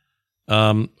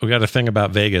 We got a thing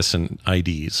about Vegas and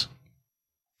IDs.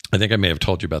 I think I may have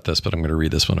told you about this, but I'm going to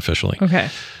read this one officially. Okay.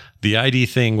 The ID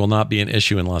thing will not be an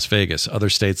issue in Las Vegas. Other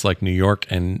states like New York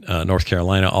and North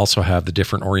Carolina also have the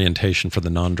different orientation for the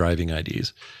non-driving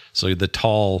IDs. So the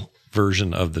tall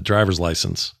version of the driver's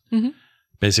license,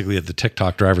 basically the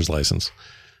TikTok driver's license,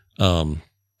 because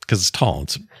it's tall.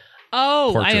 It's Oh,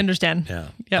 portrait. I understand. Yeah.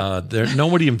 Yeah.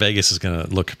 Nobody in Vegas is going to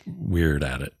look weird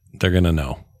at it. They're going to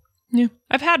know. Yeah.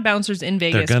 I've had bouncers in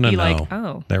Vegas They're going to be know. like,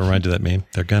 oh, That reminds you of that meme.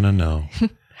 They're going to know.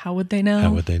 how would they know?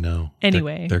 How would they know?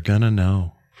 Anyway. They're going to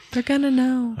know. They're gonna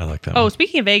know. I like that Oh, one.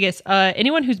 speaking of Vegas,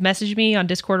 anyone who's messaged me on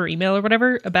Discord or email or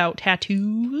whatever about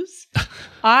tattoos,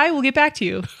 I will get back to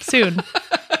you soon.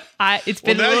 It's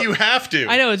been have to.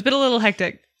 I know it's been a little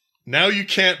hectic. Now you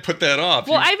can't put that off.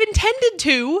 Well, I've intended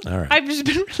to. All right. I've just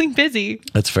been really busy.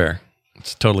 That's fair.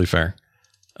 It's totally fair.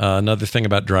 Another thing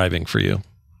about driving for you.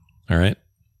 All right.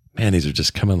 Man, these are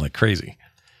just coming like crazy.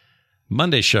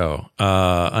 Monday show.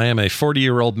 I am a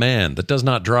 40-year-old man that does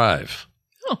not drive.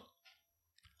 Oh.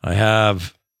 I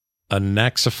have a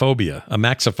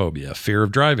maxophobia, fear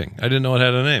of driving. I didn't know it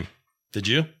had a name. Did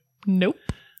you? Nope.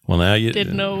 Well, now you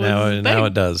Didn't know it was a now thing.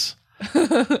 it does.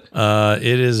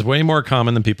 It is way more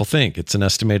common than people think. It's an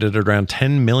estimated around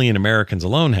 10 million Americans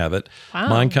alone have it. Wow.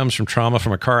 Mine comes from trauma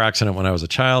from a car accident when I was a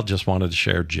child. Just wanted to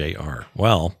share JR.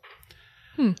 Well,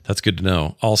 that's good to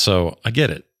know. Also, I get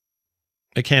it.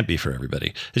 It can't be for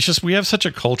everybody. It's just we have such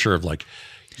a culture of like,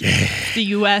 yeah, The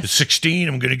U.S. at 16,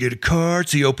 I'm going to get a car.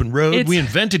 It's the open road. It's- We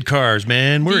invented cars,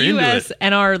 man. We're the into U.S. it.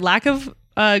 and our lack of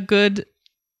good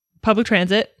public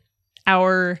transit,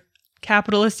 our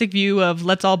capitalistic view of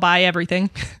let's all buy everything.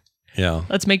 Yeah.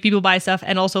 Let's make people buy stuff,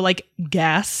 and also like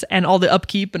gas and all the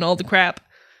upkeep and all the crap.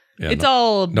 Yeah, It's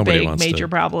all nobody big wants to- major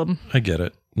problem. I get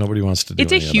it. Nobody wants to do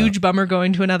It's a any of that. huge bummer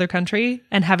going to another country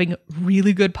and having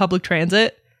really good public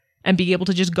transit and being able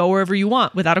to just go wherever you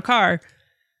want without a car,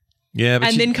 Yeah, but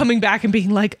and then coming back and being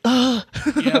like, ugh.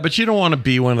 yeah, but you don't want to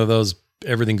be one of those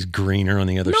everything's greener on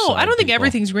the other side. No, I don't think people.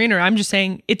 everything's greener. I'm just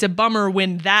saying it's a bummer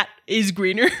when that is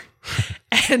greener.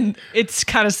 And it's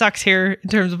kind of sucks here in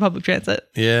terms of public transit.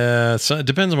 Yeah, so it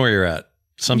depends on where you're at.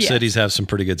 Some Yes. cities have some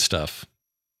pretty good stuff.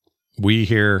 We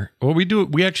actually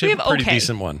We have a have pretty okay.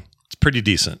 decent one. It's pretty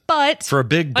decent. But For a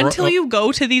big... until you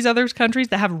go to these other countries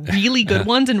that have really good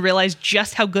ones and realize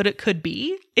just how good it could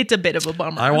be, it's a bit of a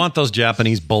bummer. I want those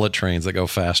Japanese bullet trains that go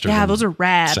faster Yeah, than those are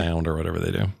rad. sound or whatever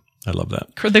they do. I love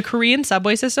that. The Korean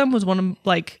subway system was one of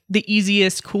like the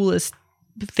easiest, coolest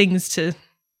things to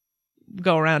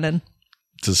go around in.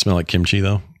 Does it smell like kimchi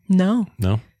though? No.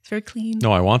 No? It's very clean.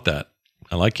 No, I want that.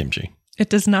 I like kimchi. It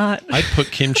does not. I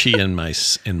put kimchi in my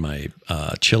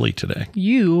chili today.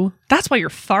 That's why you're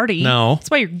farty. No. That's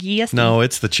why you're gassy. No,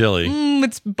 it's the chili.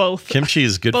 It's both. Kimchi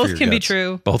is good for your Both can be guts.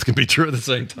 true. Both can be true at the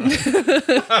same time.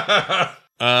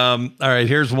 All right,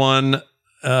 here's one.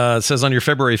 It says on your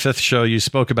February 5th show, you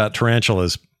spoke about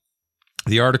tarantulas.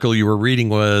 The article you were reading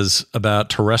was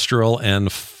about terrestrial and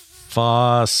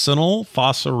fossorial,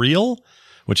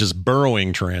 which is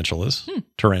burrowing tarantulas.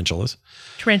 Tarantulas.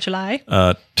 Tarantulae.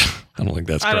 I don't think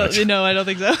that's correct. I don't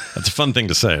think so. That's a fun thing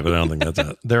to say, but I don't think that's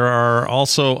it. There are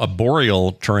also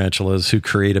arboreal tarantulas who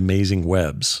create amazing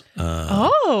webs.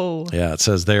 Yeah, it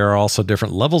says there are also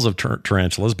different levels of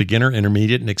tarantulas, beginner,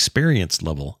 intermediate, and experienced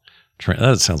level.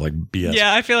 That sounds like BS.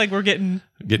 Yeah, I feel like we're getting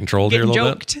trolled here a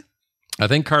little joked. bit. I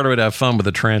think Carter would have fun with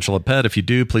a tarantula pet. If you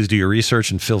do, please do your research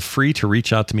and feel free to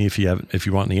reach out to me if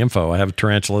you want any info. I have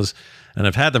tarantulas and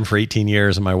I've had them for 18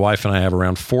 years, and my wife and I have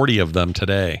around 40 of them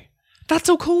today. That's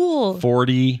so cool.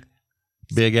 40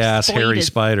 big ass hairy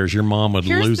spiders. Your mom would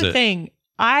lose it. Here's the thing.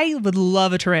 I would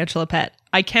love a tarantula pet.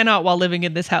 I cannot while living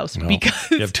in this house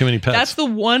because you have too many pets. That's the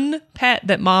one pet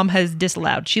that mom has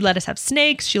disallowed. She let us have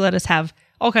snakes. She let us have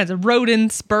all kinds of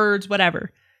rodents, birds,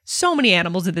 whatever. So many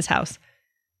animals in this house.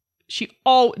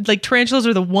 Tarantulas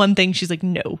are the one thing she's like,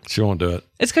 no. She won't do it.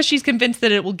 It's because she's convinced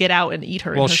that it will get out and eat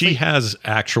her. Well, she has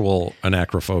actual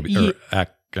anacrophobia.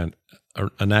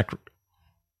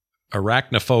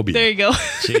 Arachnophobia. There you go.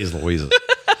 Jeez Louise.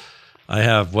 I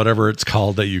have whatever it's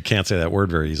called that you can't say that word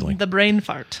very easily. The brain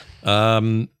fart.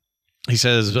 He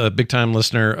says, a big time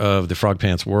listener of the Frog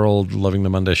Pants World, loving the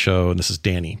Monday show. And this is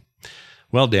Danny.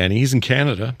 Well, Danny, he's in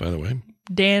Canada, by the way.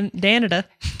 Danada.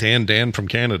 Dan from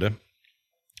Canada.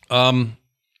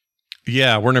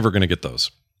 Yeah, we're never going to get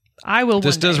those. I will.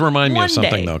 This does remind me of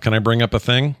something, though. Can I bring up a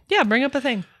thing? Yeah, bring up a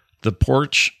thing. The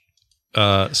porch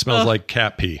smells like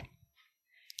cat pee.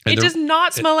 It does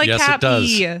not smell like cat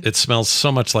pee. Yes, it does. It smells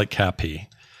so much like cat pee.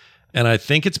 And I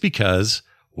think it's because,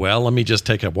 well, let me just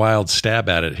take a wild stab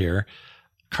at it here.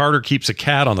 Carter keeps a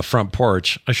cat on the front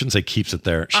porch. I shouldn't say keeps it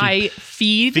there. I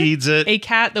feeds it. A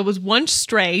cat that was once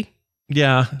stray.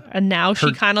 Yeah. And now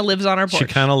she kind of lives on our porch. She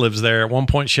kind of lives there. At one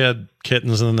point she had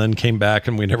kittens and then came back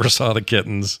and we never saw the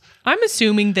kittens. I'm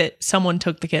assuming that someone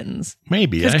took the kittens.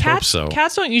 Maybe. I hope so.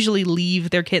 Cats don't usually leave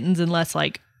their kittens unless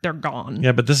they're gone.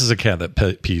 Yeah, but this is a cat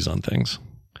that pees on things.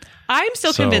 I'm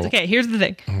still convinced. Okay, here's the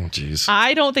thing. Oh, jeez.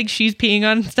 I don't think she's peeing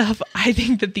on stuff. I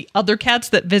think that the other cats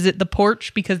that visit the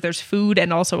porch because there's food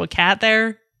and also a cat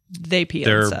there, they pee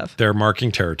on stuff. They're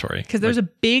marking territory. Because there's a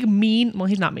big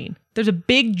he's not mean. There's a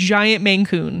big giant Maine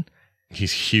Coon.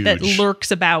 He's huge. That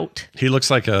lurks about. He looks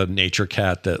like a nature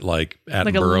cat that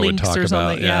Attenborough would talk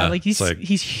about. Yeah,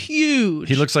 he's huge.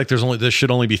 He looks like there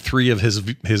should only be 3 of his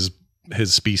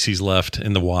species left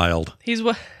in the wild. He's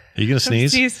what? Are you gonna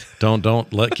sneeze? Don't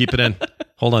keep it in.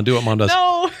 Hold on, do what Mom does.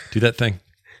 No. Do that thing.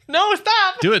 No,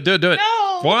 stop. Do it.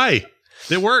 No. Why?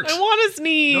 It works. I want to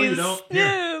sneeze. No, you don't.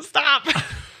 Yeah, stop.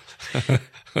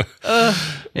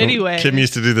 Anyway. Kim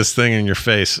used to do this thing in your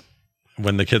face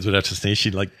when the kids would have to sneeze.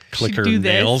 She'd click her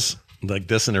nails like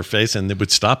this in her face and it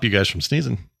would stop you guys from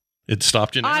sneezing. It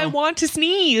stopped you now. I want to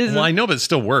sneeze. Well, I know, but it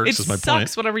still works is my point. It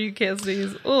sucks whenever you can't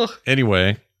sneeze. Ugh.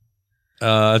 Anyway,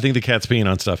 I think the cat's peeing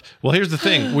on stuff. Well, here's the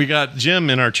thing. We got Jim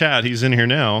in our chat. He's in here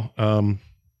now.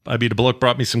 I Beat a Bloke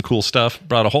brought me some cool stuff.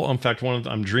 In fact,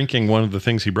 I'm drinking one of the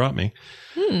things he brought me.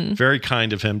 Very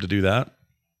kind of him to do that.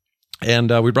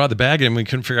 And we brought the bag in and we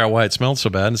couldn't figure out why it smelled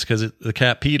so bad. And it's because the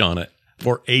cat peed on it.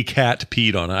 Or a cat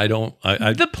peed on it.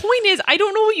 The point is, I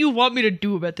don't know what you want me to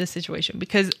do about this situation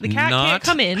because the cat can't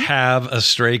come in. Have a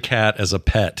stray cat as a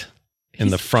pet in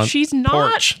the front porch. She's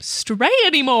not stray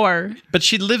anymore. But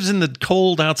she lives in the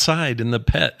cold outside in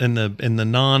the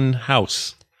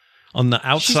non-house. On the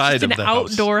outside of the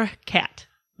house. She's an outdoor cat.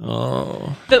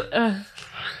 Oh. What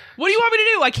do you want me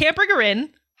to do? I can't bring her in.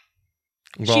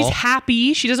 Well, she's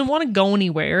happy. She doesn't want to go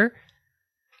anywhere.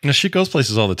 No, she goes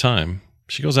places all the time.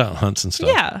 She goes out and hunts and stuff.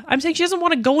 Yeah. I'm saying she doesn't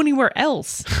want to go anywhere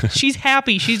else. She's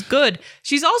happy. She's good.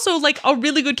 She's also a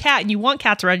really good cat. And you want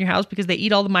cats around your house because they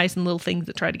eat all the mice and little things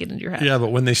that try to get into your house. Yeah,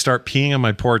 but when they start peeing on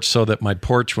my porch so that my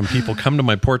porch, when people come to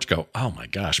my porch, go, oh my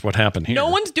gosh, what happened here? No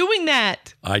one's doing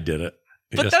that. I did it.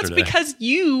 But yesterday. That's because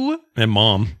you and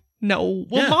Mom No.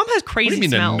 Well, Yeah. Mom has What do crazy you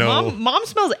mean to smell. know? Mom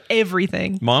smells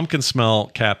everything. Mom can smell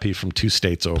cat pee from 2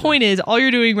 states over. Point is, all you're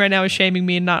doing right now is shaming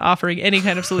me and not offering any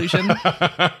kind of solution.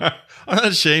 I'm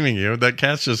not shaming you. That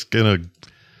cat's just gonna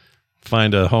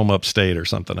find a home upstate or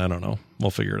something. I don't know.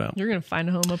 We'll figure it out. You're gonna find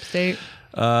a home upstate.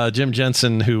 Jim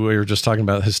Jensen, who we were just talking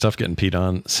about his stuff getting peed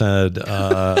on, said,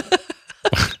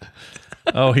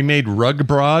 "Oh, he made rug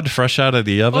broad fresh out of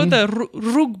the Oh, oven." the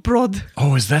rugbrod.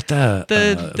 Oh, is that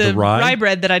The rye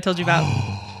bread that I told you about.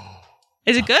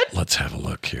 Is it good? Let's have a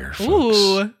look here, folks.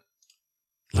 Ooh,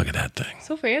 Look at that thing.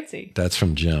 so fancy. That's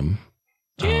from Jim.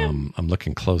 Jim. I'm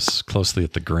looking closely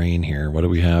at the grain here. What do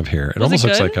we have here? It Was almost it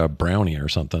looks good? like a brownie or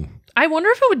something. I wonder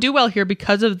if it would do well here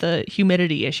because of the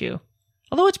humidity issue.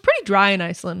 Although it's pretty dry in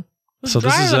Iceland. It was So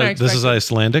drier than I this is expected.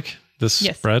 Icelandic. This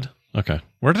Yes. bread. Okay.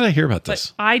 Where did I hear about But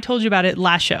this? I told you about it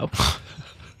last show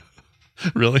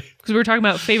Really? because we were talking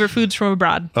about favorite foods from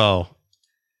abroad. Oh,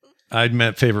 I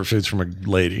meant favorite foods from a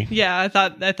lady. Yeah, I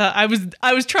thought I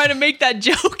was trying to make that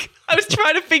joke. I was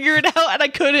trying to figure it out and I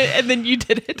couldn't, and then you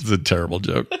did it. It's a terrible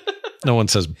joke. No one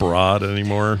says broad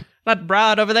anymore. That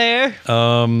broad over there.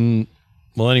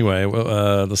 Well, anyway,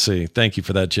 let's see. Thank you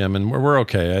for that, Jim. And we're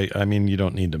okay. I mean, you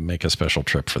don't need to make a special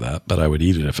trip for that, but I would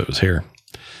eat it if it was here.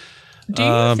 Do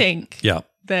you think Yeah.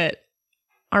 that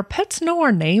our pets know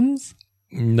our names?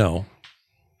 No,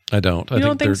 I don't. You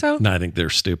don't think they're- so? No, I think they're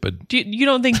stupid. You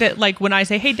don't think that, like, when I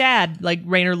say, hey, Dad, like,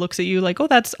 Rainer looks at you like, oh,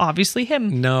 that's obviously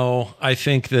him. No, I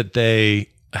think that they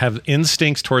have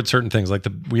instincts towards certain things. Like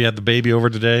we had the baby over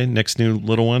today, Nick's new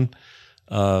little one,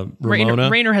 Ramona.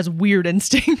 Rainer has weird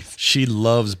instincts. She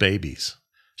loves babies.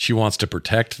 She wants to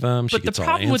protect them. She But the gets all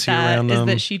problem with antsy that around is them.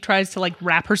 that she tries to, like,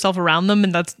 wrap herself around them,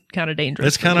 and that's kind of dangerous.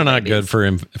 It's kind of not good for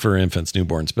infants,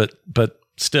 newborns, but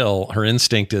still, her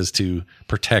instinct is to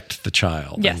protect the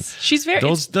child. Yes, she's very.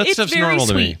 That it's stuff's very normal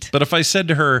to me. sweet. But if I said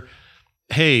to her,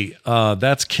 "Hey,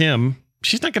 that's Kim,"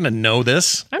 she's not going to know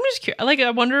this. I'm just curious. Like, I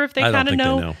wonder if they I don't kind of think they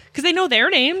know know. because they know their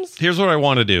names. Here's what I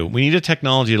want to do. We need a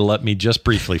technology to let me just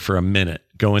briefly for a minute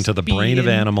go into the brain of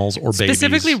in- animals or babies.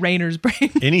 Specifically, Rainer's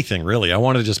brain. Anything really. I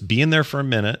want to just be in there for a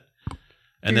minute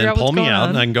and Figure then out what's pull me going out on.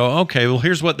 and I can go, okay, well,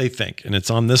 here's what they think. And it's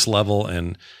on this level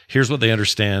and here's what they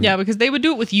understand. Yeah, because they would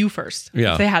do it with you first.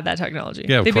 Yeah. If they had that technology.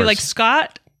 Yeah, of They'd be course. like,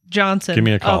 Scott Johnson Give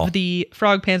me a call. of the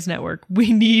Frog Pants Network.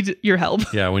 We need your help.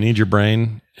 Yeah, we need your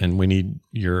brain and we need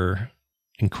your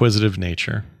inquisitive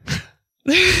nature.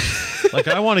 Like,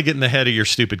 I want to get in the head of your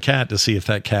stupid cat to see if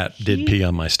that cat did pee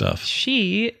on my stuff.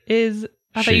 She is.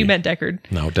 I thought She. you meant Deckard.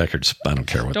 No, Deckard's, I don't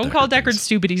care what Don't call Deckard means.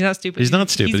 stupid. He's not stupid. He's not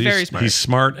stupid. He's very smart. He's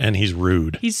smart and he's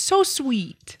rude He's so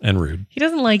sweet. and rude. He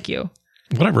doesn't like you.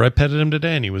 Whatever. I petted him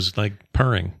today and he was like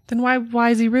purring. Then why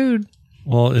is he rude?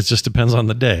 Well, it just depends on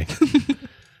the day.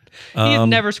 He's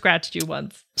never scratched you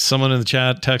once. Someone in the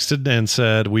chat texted and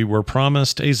said, "We were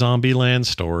promised a Zombieland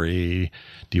story.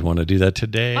 Do you want to do that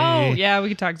today?" Oh, yeah, we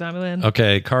could talk Zombieland.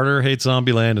 Okay. Carter hates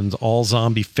Zombieland and all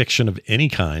zombie fiction of any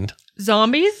kind.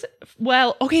 Zombies?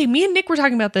 Well, okay, me and Nick were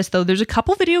talking about this, though. There's a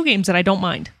couple video games that I don't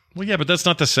mind. Well, yeah, but that's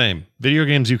not the same. Video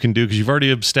games you can do because you've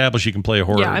already established you can play a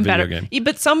horror Yeah, I'm video better. game. Yeah,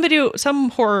 but some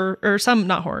horror, or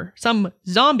some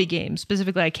zombie games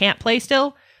specifically I can't play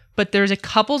still, but there's a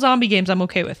couple zombie games I'm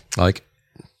okay with.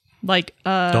 Like,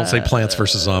 don't say Plants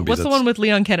vs. Zombies. What's the one with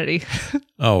Leon Kennedy?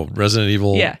 Oh, Resident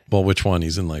Evil. Yeah. Well, which one?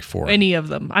 He's in like 4. Any of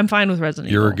them. I'm fine with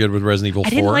Resident Evil. You're good with Resident Evil 4? I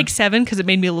didn't like 7 because it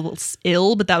made me a little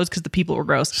ill, but that was because the people were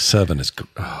gross. 7 is... It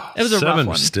was a rough 7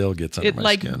 one. still gets under It my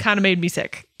like skin. kind of made me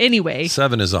sick. Anyway,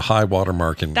 7 is a high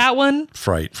watermark in that one,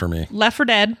 fright for me. Left 4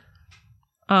 Dead,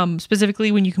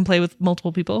 specifically when you can play with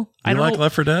multiple people. I You don't like know,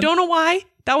 Left 4 Dead? Don't know why.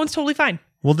 That one's totally fine.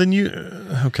 Well, then you...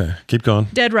 okay, keep going.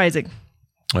 Dead Rising,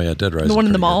 Oh, yeah, Dead Rising. the one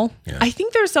in the pretty mall. good. Yeah. I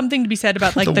think there's something to be said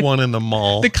about like the one in the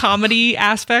mall. the comedy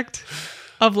aspect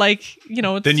of like, you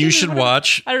know. It's Then you should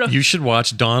watch... I don't know. You should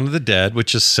watch Dawn of the Dead,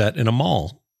 which is set in a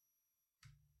mall.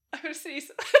 I'm gonna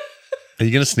sneeze. Are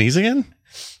you going to sneeze again?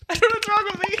 I don't know what's wrong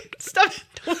with me. Stop it.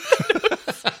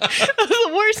 That was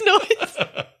the worst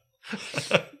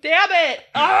noise. Damn it.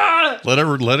 Ah! Let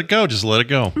it go. Just let it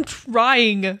go. I'm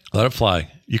trying. Let it fly.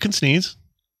 You can sneeze.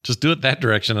 Just do it that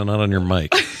direction and not on your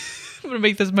mic. I'm gonna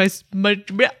make this my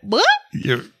what?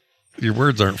 Your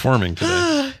words aren't forming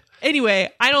today. Anyway,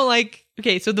 I don't like.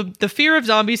 Okay, so the fear of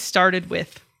zombies started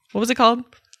with what was it called?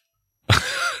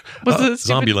 What's the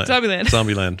stupid- Zombieland. Zombieland.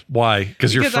 Zombieland. Why?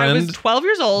 Because your Because I was friend... 12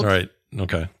 years old. All right.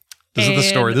 Okay. This is the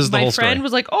story. This is the whole story. My friend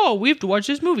was like, "Oh, we have to watch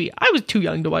this movie." I was too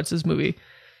young to watch this movie.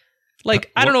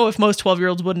 Like, I don't know if most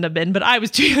 12-year-olds wouldn't have been, but I was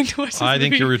too young to watch this movie. I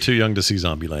think you were too young to see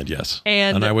Zombieland, yes.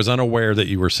 And I was unaware that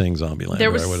you were seeing Zombieland. There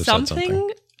or was I would have said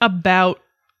something about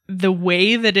the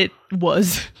way that it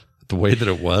was The way that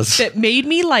it was. that made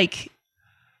me like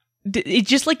it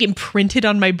just like imprinted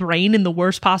on my brain in the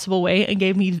worst possible way and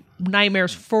gave me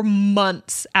nightmares for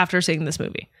months after seeing this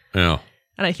movie. Yeah.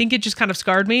 And I think it just kind of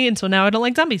scarred me. And so now I don't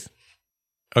like zombies.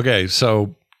 Okay.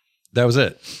 So that was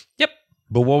it. Yep.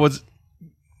 But what was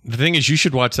the thing is you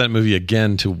should watch that movie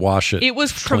again to wash it. It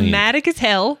was clean. traumatic as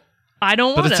hell. I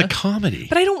don't want to. But it's a comedy.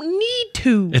 But I don't need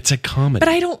to. It's a comedy. But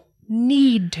I don't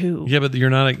need to. Yeah, but you're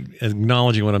not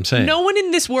acknowledging what I'm saying. No one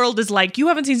in this world is like, you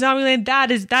haven't seen Zombieland. That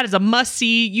is a must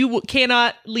see. You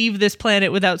cannot leave this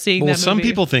planet without seeing that movie. Well, some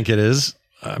people think it is.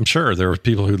 I'm sure there are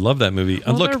people who love that movie.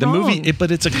 Well, look, the movie, but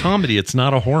it's a comedy. It's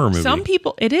not a horror movie. Some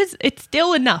people, it's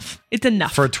still enough. It's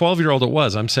enough. For a 12-year-old, it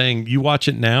was. I'm saying you watch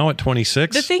it now at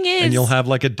 26. The thing is, and you'll have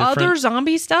like a different... Other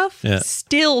zombie stuff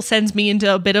still sends me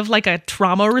into a bit of like a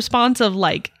trauma response of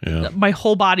like my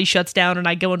whole body shuts down and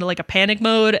I go into like a panic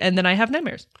mode and then I have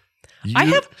nightmares.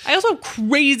 I also have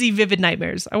crazy vivid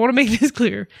nightmares. I want to make this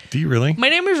clear. Do you really? My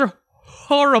nightmares are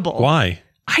horrible. Why?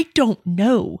 I don't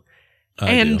know.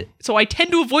 So I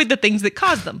tend to avoid the things that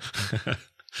cause them.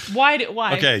 Why?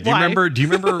 Okay. Do you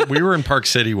remember we were in Park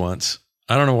City once?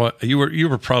 I don't know what you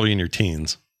were probably in your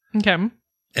teens. Okay.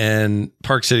 And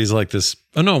Park City's like this.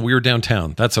 Oh no, we were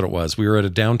downtown. That's what it was. We were at a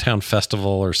downtown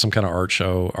festival or some kind of art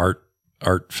show,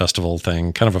 art festival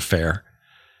thing, kind of a fair,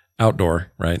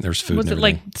 outdoor, right? And there's food. Was and it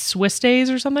like Swiss Days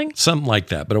or something? Something like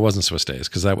that, but it wasn't Swiss Days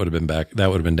because that would have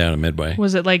been down in Midway.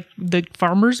 Was it like the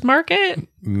farmers market?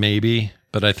 Maybe.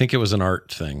 But I think it was an art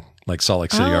thing, like Salt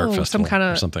Lake City Art Festival some kind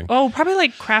of, or something. Oh, probably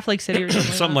like Craft Lake City or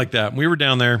something. Something like that. We were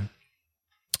down there,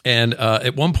 and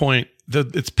at one point,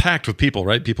 it's packed with people,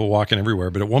 right? People walking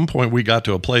everywhere. But at one point, we got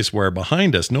to a place where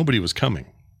behind us, nobody was coming.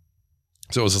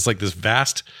 So it was just like this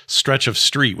vast stretch of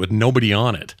street with nobody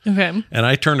on it. Okay. And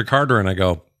I turned to Carter and I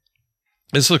go,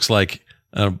 this looks like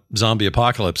a zombie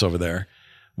apocalypse over there,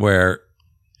 where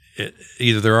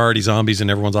either there are already zombies and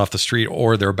everyone's off the street,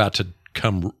 or they're about to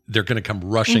they're going to come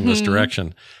rushing this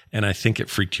direction. And I think it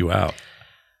freaked you out.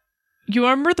 You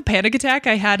remember the panic attack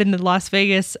I had in the Las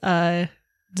Vegas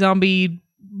zombie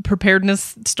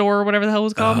preparedness store or whatever the hell it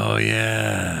was called? Oh,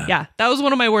 yeah. Yeah, that was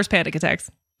one of my worst panic attacks.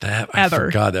 I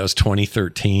forgot. That was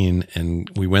 2013. And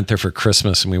we went there for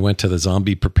Christmas and we went to the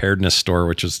zombie preparedness store,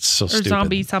 which was so stupid.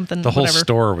 Zombie something. The whole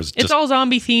store was just... It's all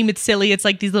zombie themed. It's silly. It's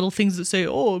like these little things that say,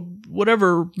 oh,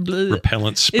 whatever. Bleh.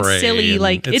 Repellent spray. It's silly.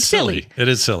 Like, it's silly. It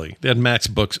is silly. They had Max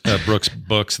Brooks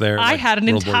books there. I had an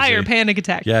entire panic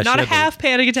attack. Yeah, not a half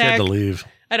panic attack. She had to leave.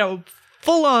 I know.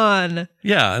 Full on.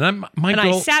 Yeah, and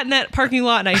I sat in that parking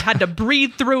lot and I had to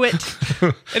breathe through it.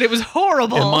 And it was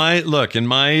horrible. I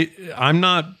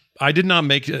did not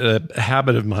make a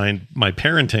habit of my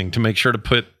parenting to make sure to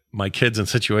put my kids in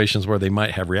situations where they might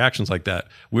have reactions like that.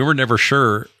 We were never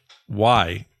sure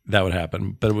why that would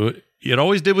happen, but it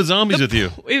always did with zombies with you.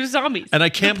 It was zombies. And I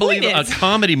can't believe a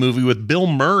comedy movie with Bill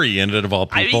Murray in it, of all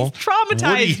people. He's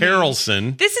traumatized. Woody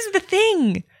Harrelson. This is the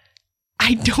thing.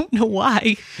 I don't know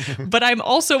why, but I'm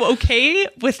also okay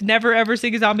with never ever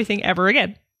seeing a zombie thing ever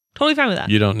again. Totally fine with that.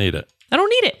 You don't need it. I don't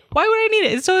need it. Why would I need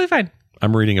it? It's totally fine.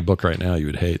 I'm reading a book right now you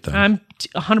would hate, though. I'm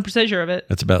 100% sure of it.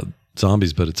 It's about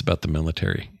zombies, but it's about the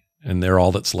military. And they're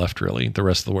all that's left, really. The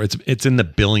rest of the world. It's in the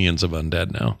billions of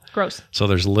undead now. Gross. So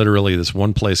there's literally this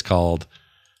one place called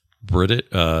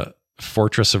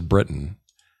Fortress of Britain,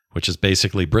 which is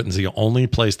basically Britain's the only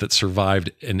place that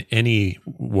survived in any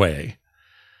way.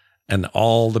 And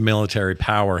all the military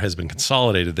power has been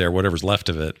consolidated there, whatever's left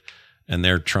of it. And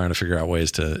they're trying to figure out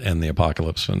ways to end the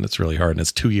apocalypse. And it's really hard. And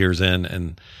it's 2 years in,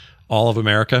 and all of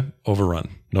America overrun.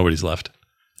 Nobody's left.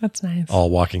 That's nice. All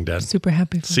Walking Dead. Super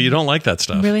happy for So you don't like that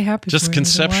stuff. I'm really happy Just for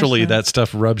conceptually, that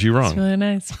stuff rubs you wrong. It's really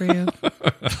nice for you.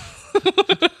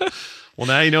 Well,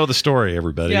 now you know the story,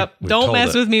 everybody. Yep. Don't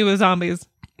mess with me with zombies.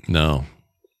 No.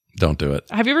 Don't do it.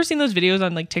 Have you ever seen those videos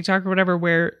on like TikTok or whatever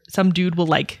where some dude will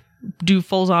like do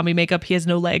full zombie makeup? He has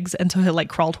no legs, and so he'll like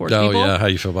crawl towards people. Oh, yeah. How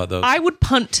you feel about those? I would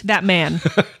punt that man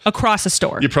across a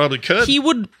store. You probably could. He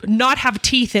would not have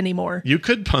teeth anymore. You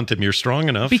could punt him. You're strong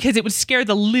enough. Because it would scare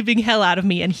the living hell out of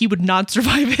me, and he would not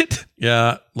survive it.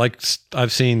 Yeah. Like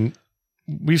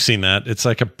we've seen that. It's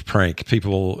like a prank.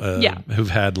 People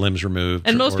who've had limbs removed.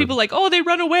 And most people like, oh, they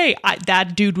run away.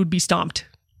 That dude would be stomped.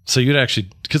 So you'd actually,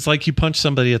 because like you punch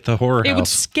somebody at the horror house. It would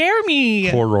scare me.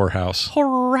 Horror house.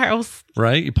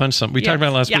 Right? You punch something. We talked about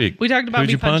it last week. We talked about Who'd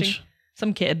me you punching punch?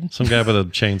 Some kid. Some guy with a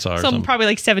chainsaw or something. Probably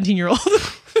like 17-year-old.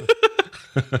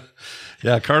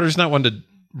 Yeah, Carter's not one to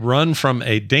run from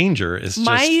a danger. It's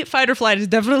My fight or flight is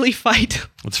definitely fight.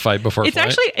 Let's fight before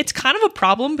flight. It's kind of a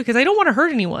problem because I don't want to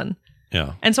hurt anyone.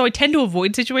 Yeah. And so I tend to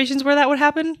avoid situations where that would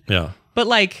happen. Yeah. But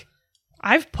like,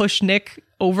 I've pushed Nick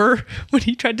over when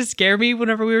he tried to scare me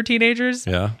whenever we were teenagers.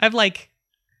 Yeah. I've like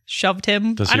shoved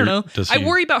him. Does I don't he- know. does I he-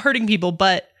 worry about hurting people,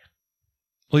 but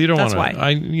Well, you don't That's want why.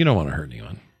 You don't want to hurt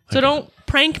anyone. so don't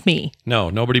prank me. No,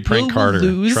 nobody prank You'll Carter.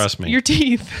 lose Trust me. your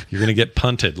teeth. You're going to get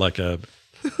punted like a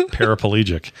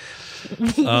paraplegic.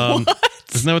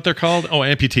 Isn't that what they're called? Oh,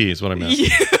 amputee is what I meant.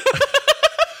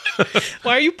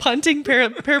 Why are you punting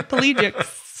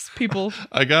paraplegics, people?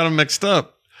 I got them mixed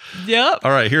up. Yep.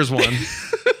 All right, here's one.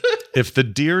 If the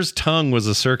deer's tongue was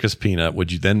a circus peanut,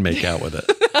 would you then make out with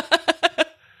it?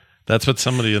 That's what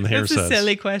somebody in here That's says. a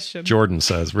silly question. Jordan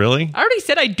says, really? I already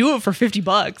said I'd do it for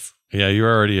 $50. Yeah, you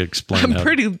already explained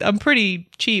that. I'm pretty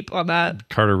cheap on that.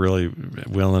 Carter really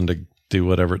willing to do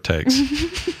whatever it takes.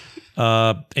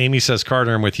 Amy says,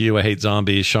 Carter, I'm with you. I hate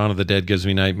zombies. Shaun of the Dead gives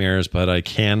me nightmares, but I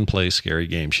can play scary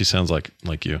games. She sounds like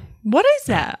you. What is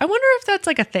that? I wonder if that's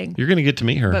like a thing. You're going to get to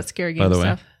meet her. About scary by game the way.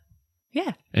 stuff.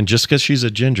 Yeah. And just because she's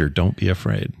a ginger, don't be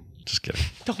afraid. Just kidding.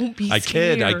 Don't be I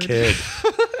scared. kid.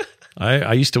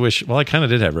 I used to wish, well, I kind of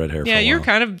did have red hair. Yeah, for a you're while.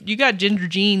 kind of, you got ginger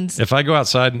genes. If I go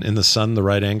outside in the sun, the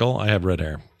right angle, I have red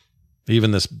hair.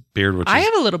 Even this beard, which I is,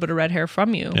 have a little bit of red hair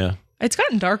from you. yeah, It's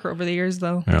gotten darker over the years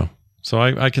though. yeah. So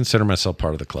I consider myself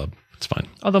part of the club. It's fine.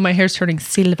 Although my hair's turning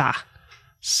silva.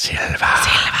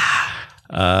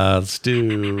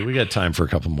 We got time for a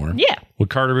couple more. Yeah. Would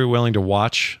Carter be willing to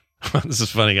watch? This is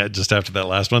funny. Just after that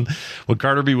last one, would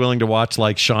Carter be willing to watch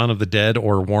like Shaun of the Dead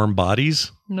or Warm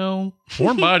Bodies? No.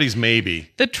 Warm Bodies,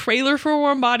 maybe. The trailer for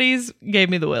Warm Bodies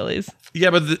gave me the willies. Yeah,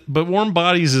 but Warm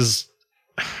Bodies is.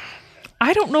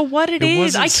 I don't know what it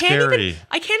is. wasn't I can't scary.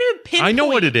 even pinpoint. I know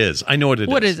what it is.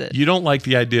 What is it? You don't like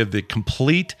the idea of the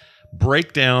complete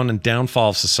breakdown and downfall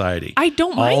of society. I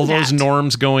don't mind all those that.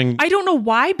 norms going. I don't know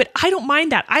why, but I don't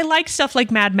mind that. I like stuff like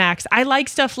Mad Max. I like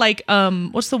stuff like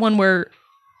what's the one where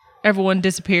everyone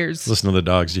disappears? Listen to the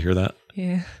dogs. You hear that?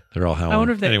 Yeah. They're all howling. I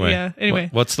wonder if they Anyway. Anyway.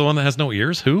 What's the one that has no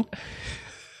ears? Who?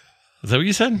 Is that what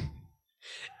you said?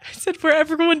 I said where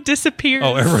everyone disappears.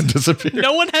 Oh, everyone disappeared.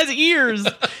 No one has ears.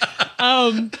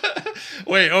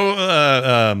 Wait.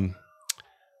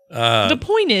 The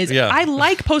point is, yeah. I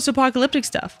like post-apocalyptic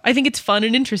stuff. I think it's fun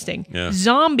and interesting. Yeah.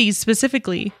 Zombies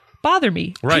specifically bother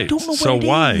me. I Right. don't know what So it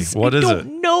why? is. What is I it?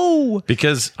 don't know.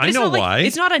 Because I It's know not like- why.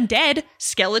 It's not undead.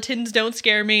 Skeletons don't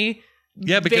scare me.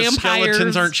 Yeah, because vampires.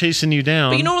 skeletons aren't chasing you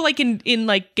down. But you know, like in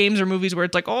like games or movies where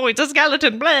it's like, oh, it's a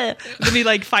skeleton, blah. Then he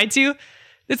like fights you.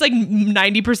 It's like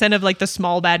 90% of like the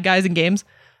small bad guys in games.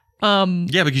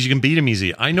 Yeah, because you can beat them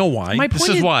easy. I know why. My This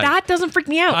point is is why. that doesn't freak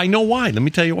me out. I know why. Let me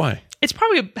tell you why. It's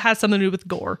probably has something to do with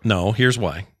gore. No, here's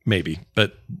why. Maybe.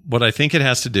 But what I think it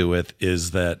has to do with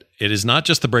is that it is not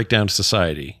just the breakdown of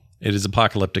society. It is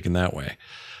apocalyptic in that way.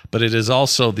 But it is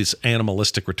also this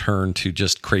animalistic return to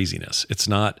just craziness. It's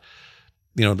not,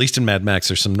 at least in Mad Max,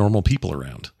 there's some normal people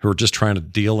around who are just trying to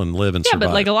deal and live and Yeah, survive.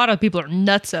 but like a lot of people are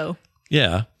nutso.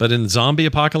 Yeah, but in zombie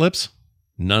apocalypse,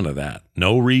 none of that.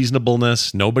 No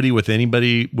reasonableness. No one with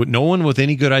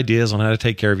any good ideas on how to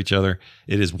take care of each other.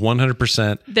 It is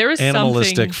 100% There is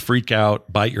animalistic, something freak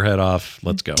out, bite your head off.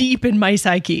 Let's go. deep in my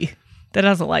psyche that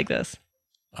doesn't like this.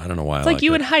 I don't know why It's I like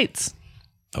you it. in Heights.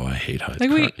 Oh, I hate heights.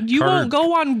 Like you Carter- won't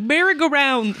go on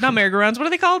merry-go-round. Not merry-go-rounds. What are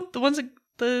they called? The ones that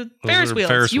the Ferris are wheels.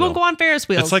 Ferris You won't wheel. go on Ferris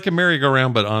wheels. It's like a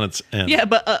merry-go-round, but on its end. yeah,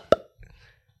 but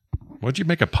What'd you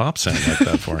make a pop sound like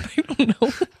that for? I don't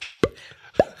know.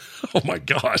 Oh my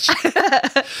gosh.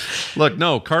 Look,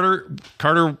 no, Carter,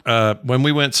 when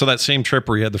we went, so that same trip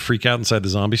where he had the freak out inside the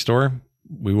zombie store,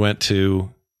 we went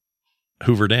to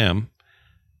Hoover Dam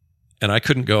and I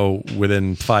couldn't go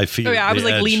within 5 feet. Oh yeah, I was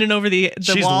like leaning over the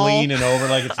She's wall. leaning over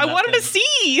like it's I wanted to nothing.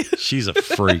 see. She's a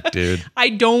freak, dude.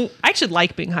 I actually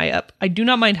like being high up. I do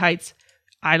not mind heights.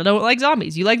 I don't like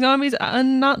zombies. You like zombies?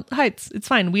 Not heights. It's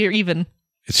fine. We are even.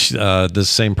 It's this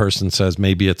same person says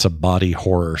maybe it's a body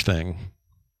horror thing.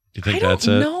 Do you think I don't that's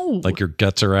it? know. Like your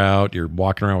guts are out, you're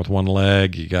walking around with one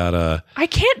leg, you got I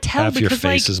can't tell half your because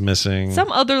face like is missing. some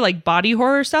other like body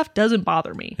horror stuff doesn't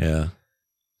bother me. Yeah.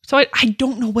 So I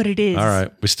don't know what it is. All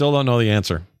right. We still don't know the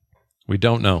answer. We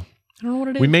don't know. I don't know what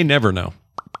it is. We may never know.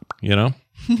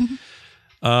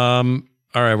 All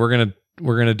right, we're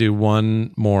gonna do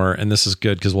one more, and this is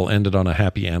good because we'll end it on a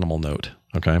happy animal note.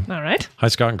 Okay. All right. Hi,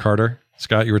 Scott and Carter.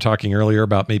 Scott, you were talking earlier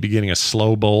about maybe getting a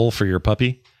slow bowl for your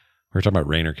puppy. We were talking about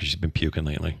Rainer because she's been puking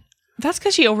lately. That's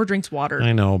because she overdrinks water.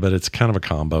 I know, but it's kind of a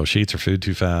combo. She eats her food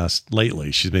too fast.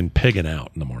 Lately, she's been pigging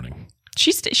out in the morning.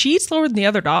 She eats slower than the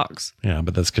other dogs. Yeah,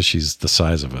 but that's because she's the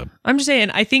size of a I'm just saying.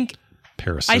 I think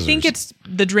pair of scissors. it's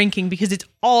the drinking because it's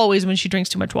always when she drinks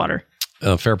too much water.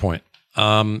 Fair point.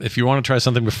 If you want to try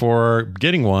something before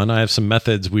getting one, I have some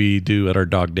methods we do at our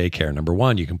dog daycare. Number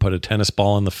one, you can put a tennis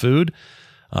ball in the food,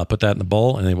 put that in the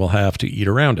bowl, and they will have to eat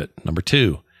around it. Number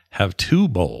two, have 2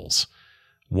 bowls.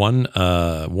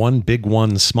 one big,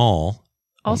 one small.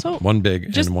 Also, one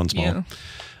big and one small.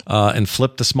 And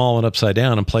flip the small one upside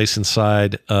down and place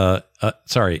inside.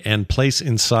 And place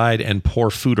inside and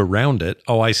pour food around it.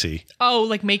 Oh, I see. Oh,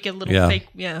 like make it a little fake.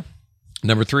 Yeah.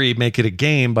 Number 3, make it a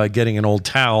game by getting an old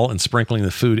towel and sprinkling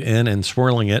the food in and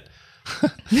swirling it,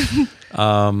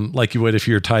 like you would if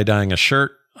you're tie dyeing a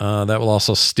shirt. That will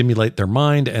also stimulate their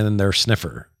mind and their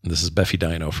sniffer. This is Beffy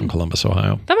Dino from Columbus,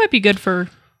 Ohio. That might be good for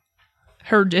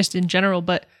her just in general,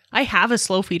 but I have a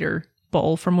slow feeder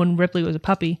bowl from when Ripley was a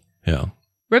puppy. Yeah.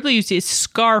 Ripley used to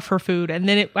scarf her food, and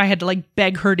then I had to like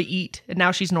beg her to eat, and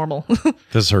now she's normal.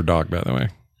 This is her dog, by the way.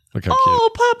 Look how cute. Oh,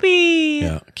 puppy!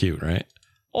 Yeah, cute, right?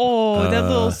 Oh,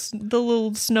 the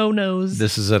little snow nose.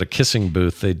 This is at a kissing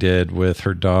booth they did with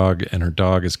her dog, and her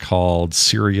dog is called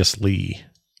Sirius Lee.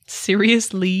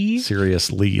 Sirius Lee? Sirius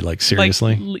Lee, like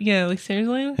seriously? Like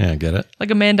seriously? Yeah, get it?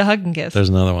 Like Amanda Hug and Kiss. There's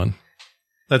another one.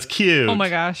 That's cute. Oh my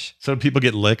gosh. So people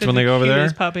get licked when they go over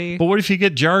there? Puppy. But what if you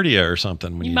get Giardia or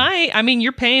something? You might. I mean,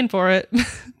 you're paying for it.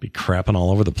 Be crapping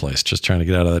all over the place just trying to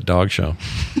get out of that dog show.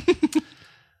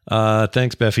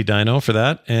 Thanks, Beffy Dino, for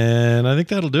that. And I think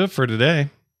that'll do it for today.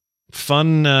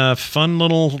 Fun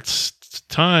little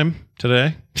time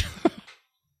today.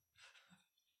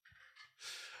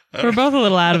 We're both a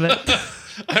little out of it.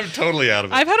 I'm totally out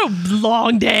of it. I've had a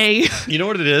long day. You know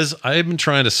what it is? I've been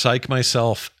trying to psych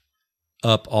myself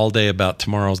up all day about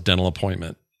tomorrow's dental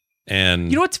appointment. And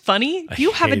you know what's funny?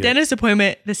 You have a dentist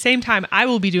appointment the same time I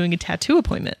will be doing a tattoo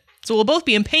appointment. So we'll both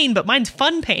be in pain, but mine's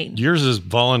fun pain. Yours is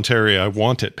voluntary, I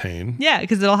want it pain. Yeah,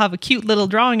 because it'll have a cute little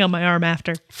drawing on my arm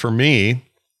after. For me,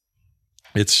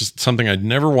 it's just something I'd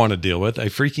never want to deal with. I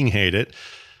freaking hate it.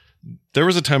 There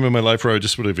was a time in my life where I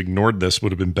just would have ignored this,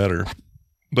 would have been better.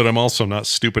 But I'm also not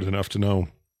stupid enough to know,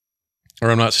 or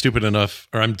I'm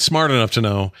I'm smart enough to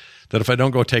know that if I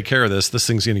don't go take care of this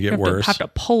thing's going to get worse. Have to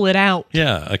pull it out.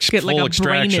 Yeah, get like a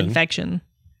brain infection.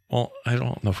 Well, I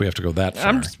don't know if we have to go that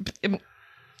far.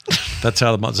 That's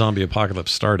how the zombie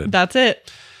apocalypse started. That's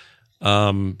it.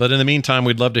 But in the meantime,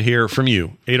 we'd love to hear from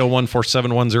you.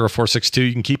 801-471-0462.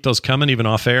 You can keep those coming even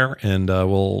off air, and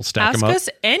we'll stack them up. Ask us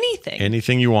anything.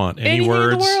 Anything you want. Any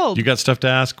words. In the world. You got stuff to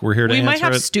ask? We're here to answer it. We might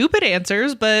have stupid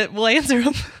answers, but we'll answer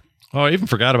them. Oh, I even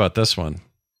forgot about this one.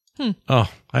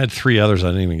 Oh, I had 3 others I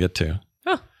didn't even get to.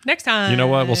 Oh, next time. You know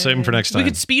what? We'll save them for next time. We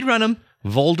could speed run them.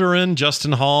 Volderin,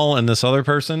 Justin Hall, and this other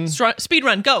person. Speed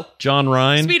run, go. John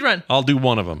Ryan. Speed run. I'll do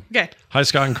one of them. Okay. Hi,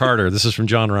 Scott and Carter. This is from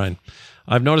John Ryan.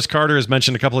 I've noticed Carter has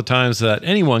mentioned a couple of times that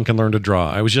anyone can learn to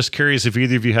draw. I was just curious if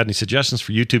either of you had any suggestions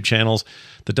for YouTube channels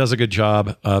that does a good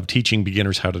job of teaching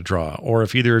beginners how to draw, or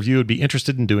if either of you would be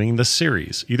interested in doing this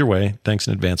series. Either way, thanks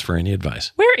in advance for any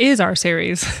advice. Where is our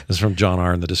series? This is from John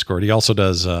R. in the Discord. He also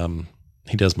does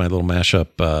he does my little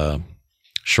mashup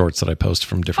shorts that I post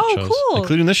from different shows, cool.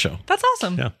 including this show. That's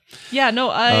awesome. Yeah.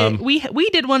 No. We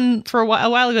did one for a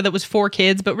while ago that was for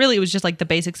kids, but really it was just like the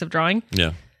basics of drawing.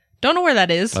 Yeah. Don't know where that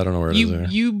is. I don't know where it is either.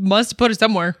 You must put it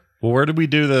somewhere. Well, where did we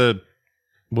do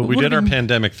we did our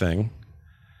pandemic thing?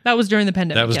 That was during the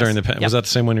pandemic. That was during the pandemic. Was that the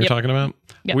same one you're talking about?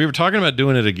 Yep. We were talking about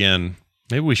doing it again.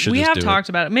 Maybe we should. We have talked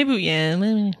about it. Maybe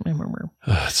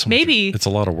maybe it's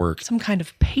a lot of work. Some kind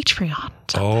of Patreon.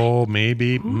 Oh,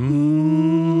 maybe.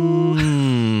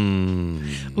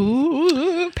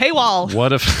 Ooh, paywall.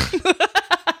 What if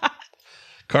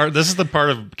this is the part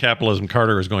of capitalism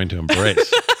Carter is going to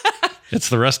embrace. It's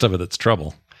the rest of it that's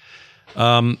trouble.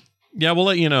 Yeah, we'll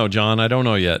let you know, John. I don't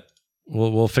know yet.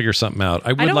 We'll figure something out.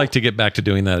 I would like to get back to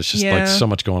doing that. It's just like so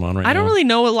much going on right now. I don't really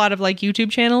know a lot of like YouTube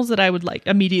channels that I would like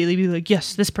immediately be like,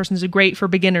 yes, this person's great for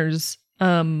beginners.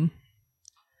 But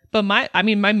my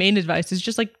main advice is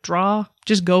just like draw,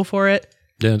 just go for it.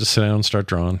 Yeah, just sit down and start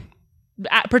drawing.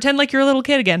 Pretend like you're a little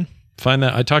kid again. Find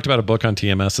that. I talked about a book on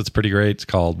TMS that's pretty great. It's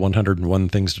called 101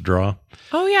 Things to Draw.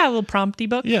 Oh yeah, a little prompty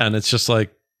book. Yeah, and it's just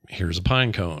like, here's a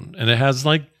pine cone, and it has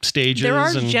like stages. There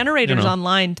are generators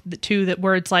online too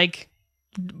where it's like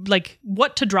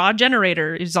what to draw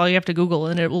generator is all you have to Google,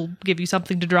 and it will give you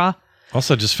something to draw.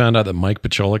 Also, just found out that Mike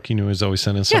Pacholik, he's always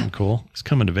sending something cool. He's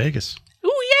coming to Vegas.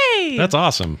 Ooh, yay! That's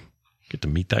awesome. Get to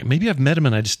meet that. Maybe I've met him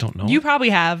and I just don't know. You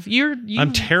probably have.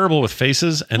 I'm terrible with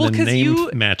faces and then name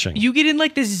matching. You get in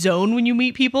like this zone when you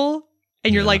meet people.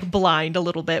 And you're like blind a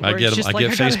little bit. I get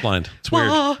face blind. It's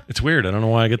weird. It's weird. I don't know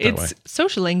why I get that way. It's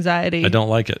social anxiety. I don't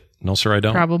like it. No, sir, I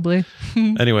don't. Probably.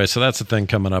 Anyway, so that's the thing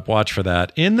coming up. Watch for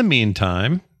that. In the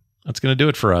meantime, that's going to do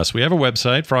it for us. We have a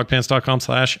website,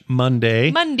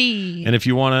 frogpants.com/Monday. Monday. And if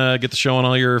you want to get the show on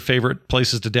all your favorite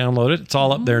places to download it, it's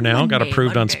all up there now. Monday, got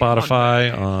approved on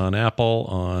Spotify, on Apple,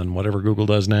 on whatever Google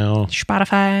does now.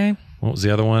 Spotify. What was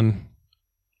the other one?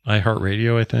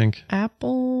 iHeartRadio, I think.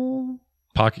 Apple.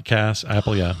 Pocket Cast,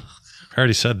 Apple. Yeah, I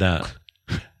already said that.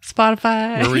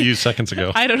 Spotify. Where were you seconds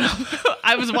ago? I don't know.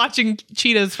 I was watching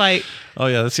cheetahs fight. Oh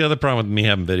yeah, that's the other problem with me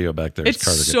having video back there. It's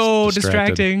so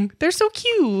distracting. They're so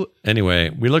cute. Anyway,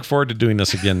 we look forward to doing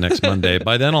this again next Monday.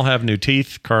 By then, I'll have new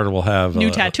teeth. Carter will have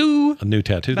new tattoo. A new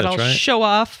tattoo. That That's I'll right. show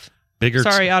off. Bigger.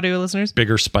 Sorry, audio listeners.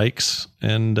 Bigger spikes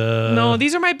and no,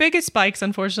 these are my biggest spikes,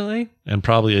 unfortunately. And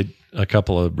probably a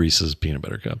couple of Reese's peanut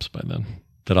butter cups by then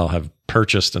that I'll have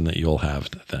purchased and that you'll have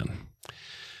then.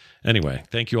 Anyway,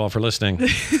 thank you all for listening.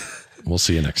 We'll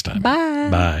see you next time. Bye.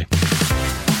 Bye.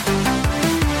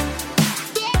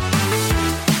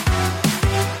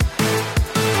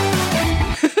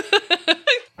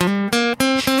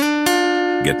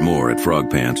 Get more at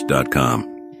frogpants.com.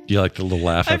 Do you like the little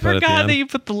laugh I put at the forgot end? that you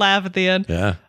put the laugh at the end. Yeah.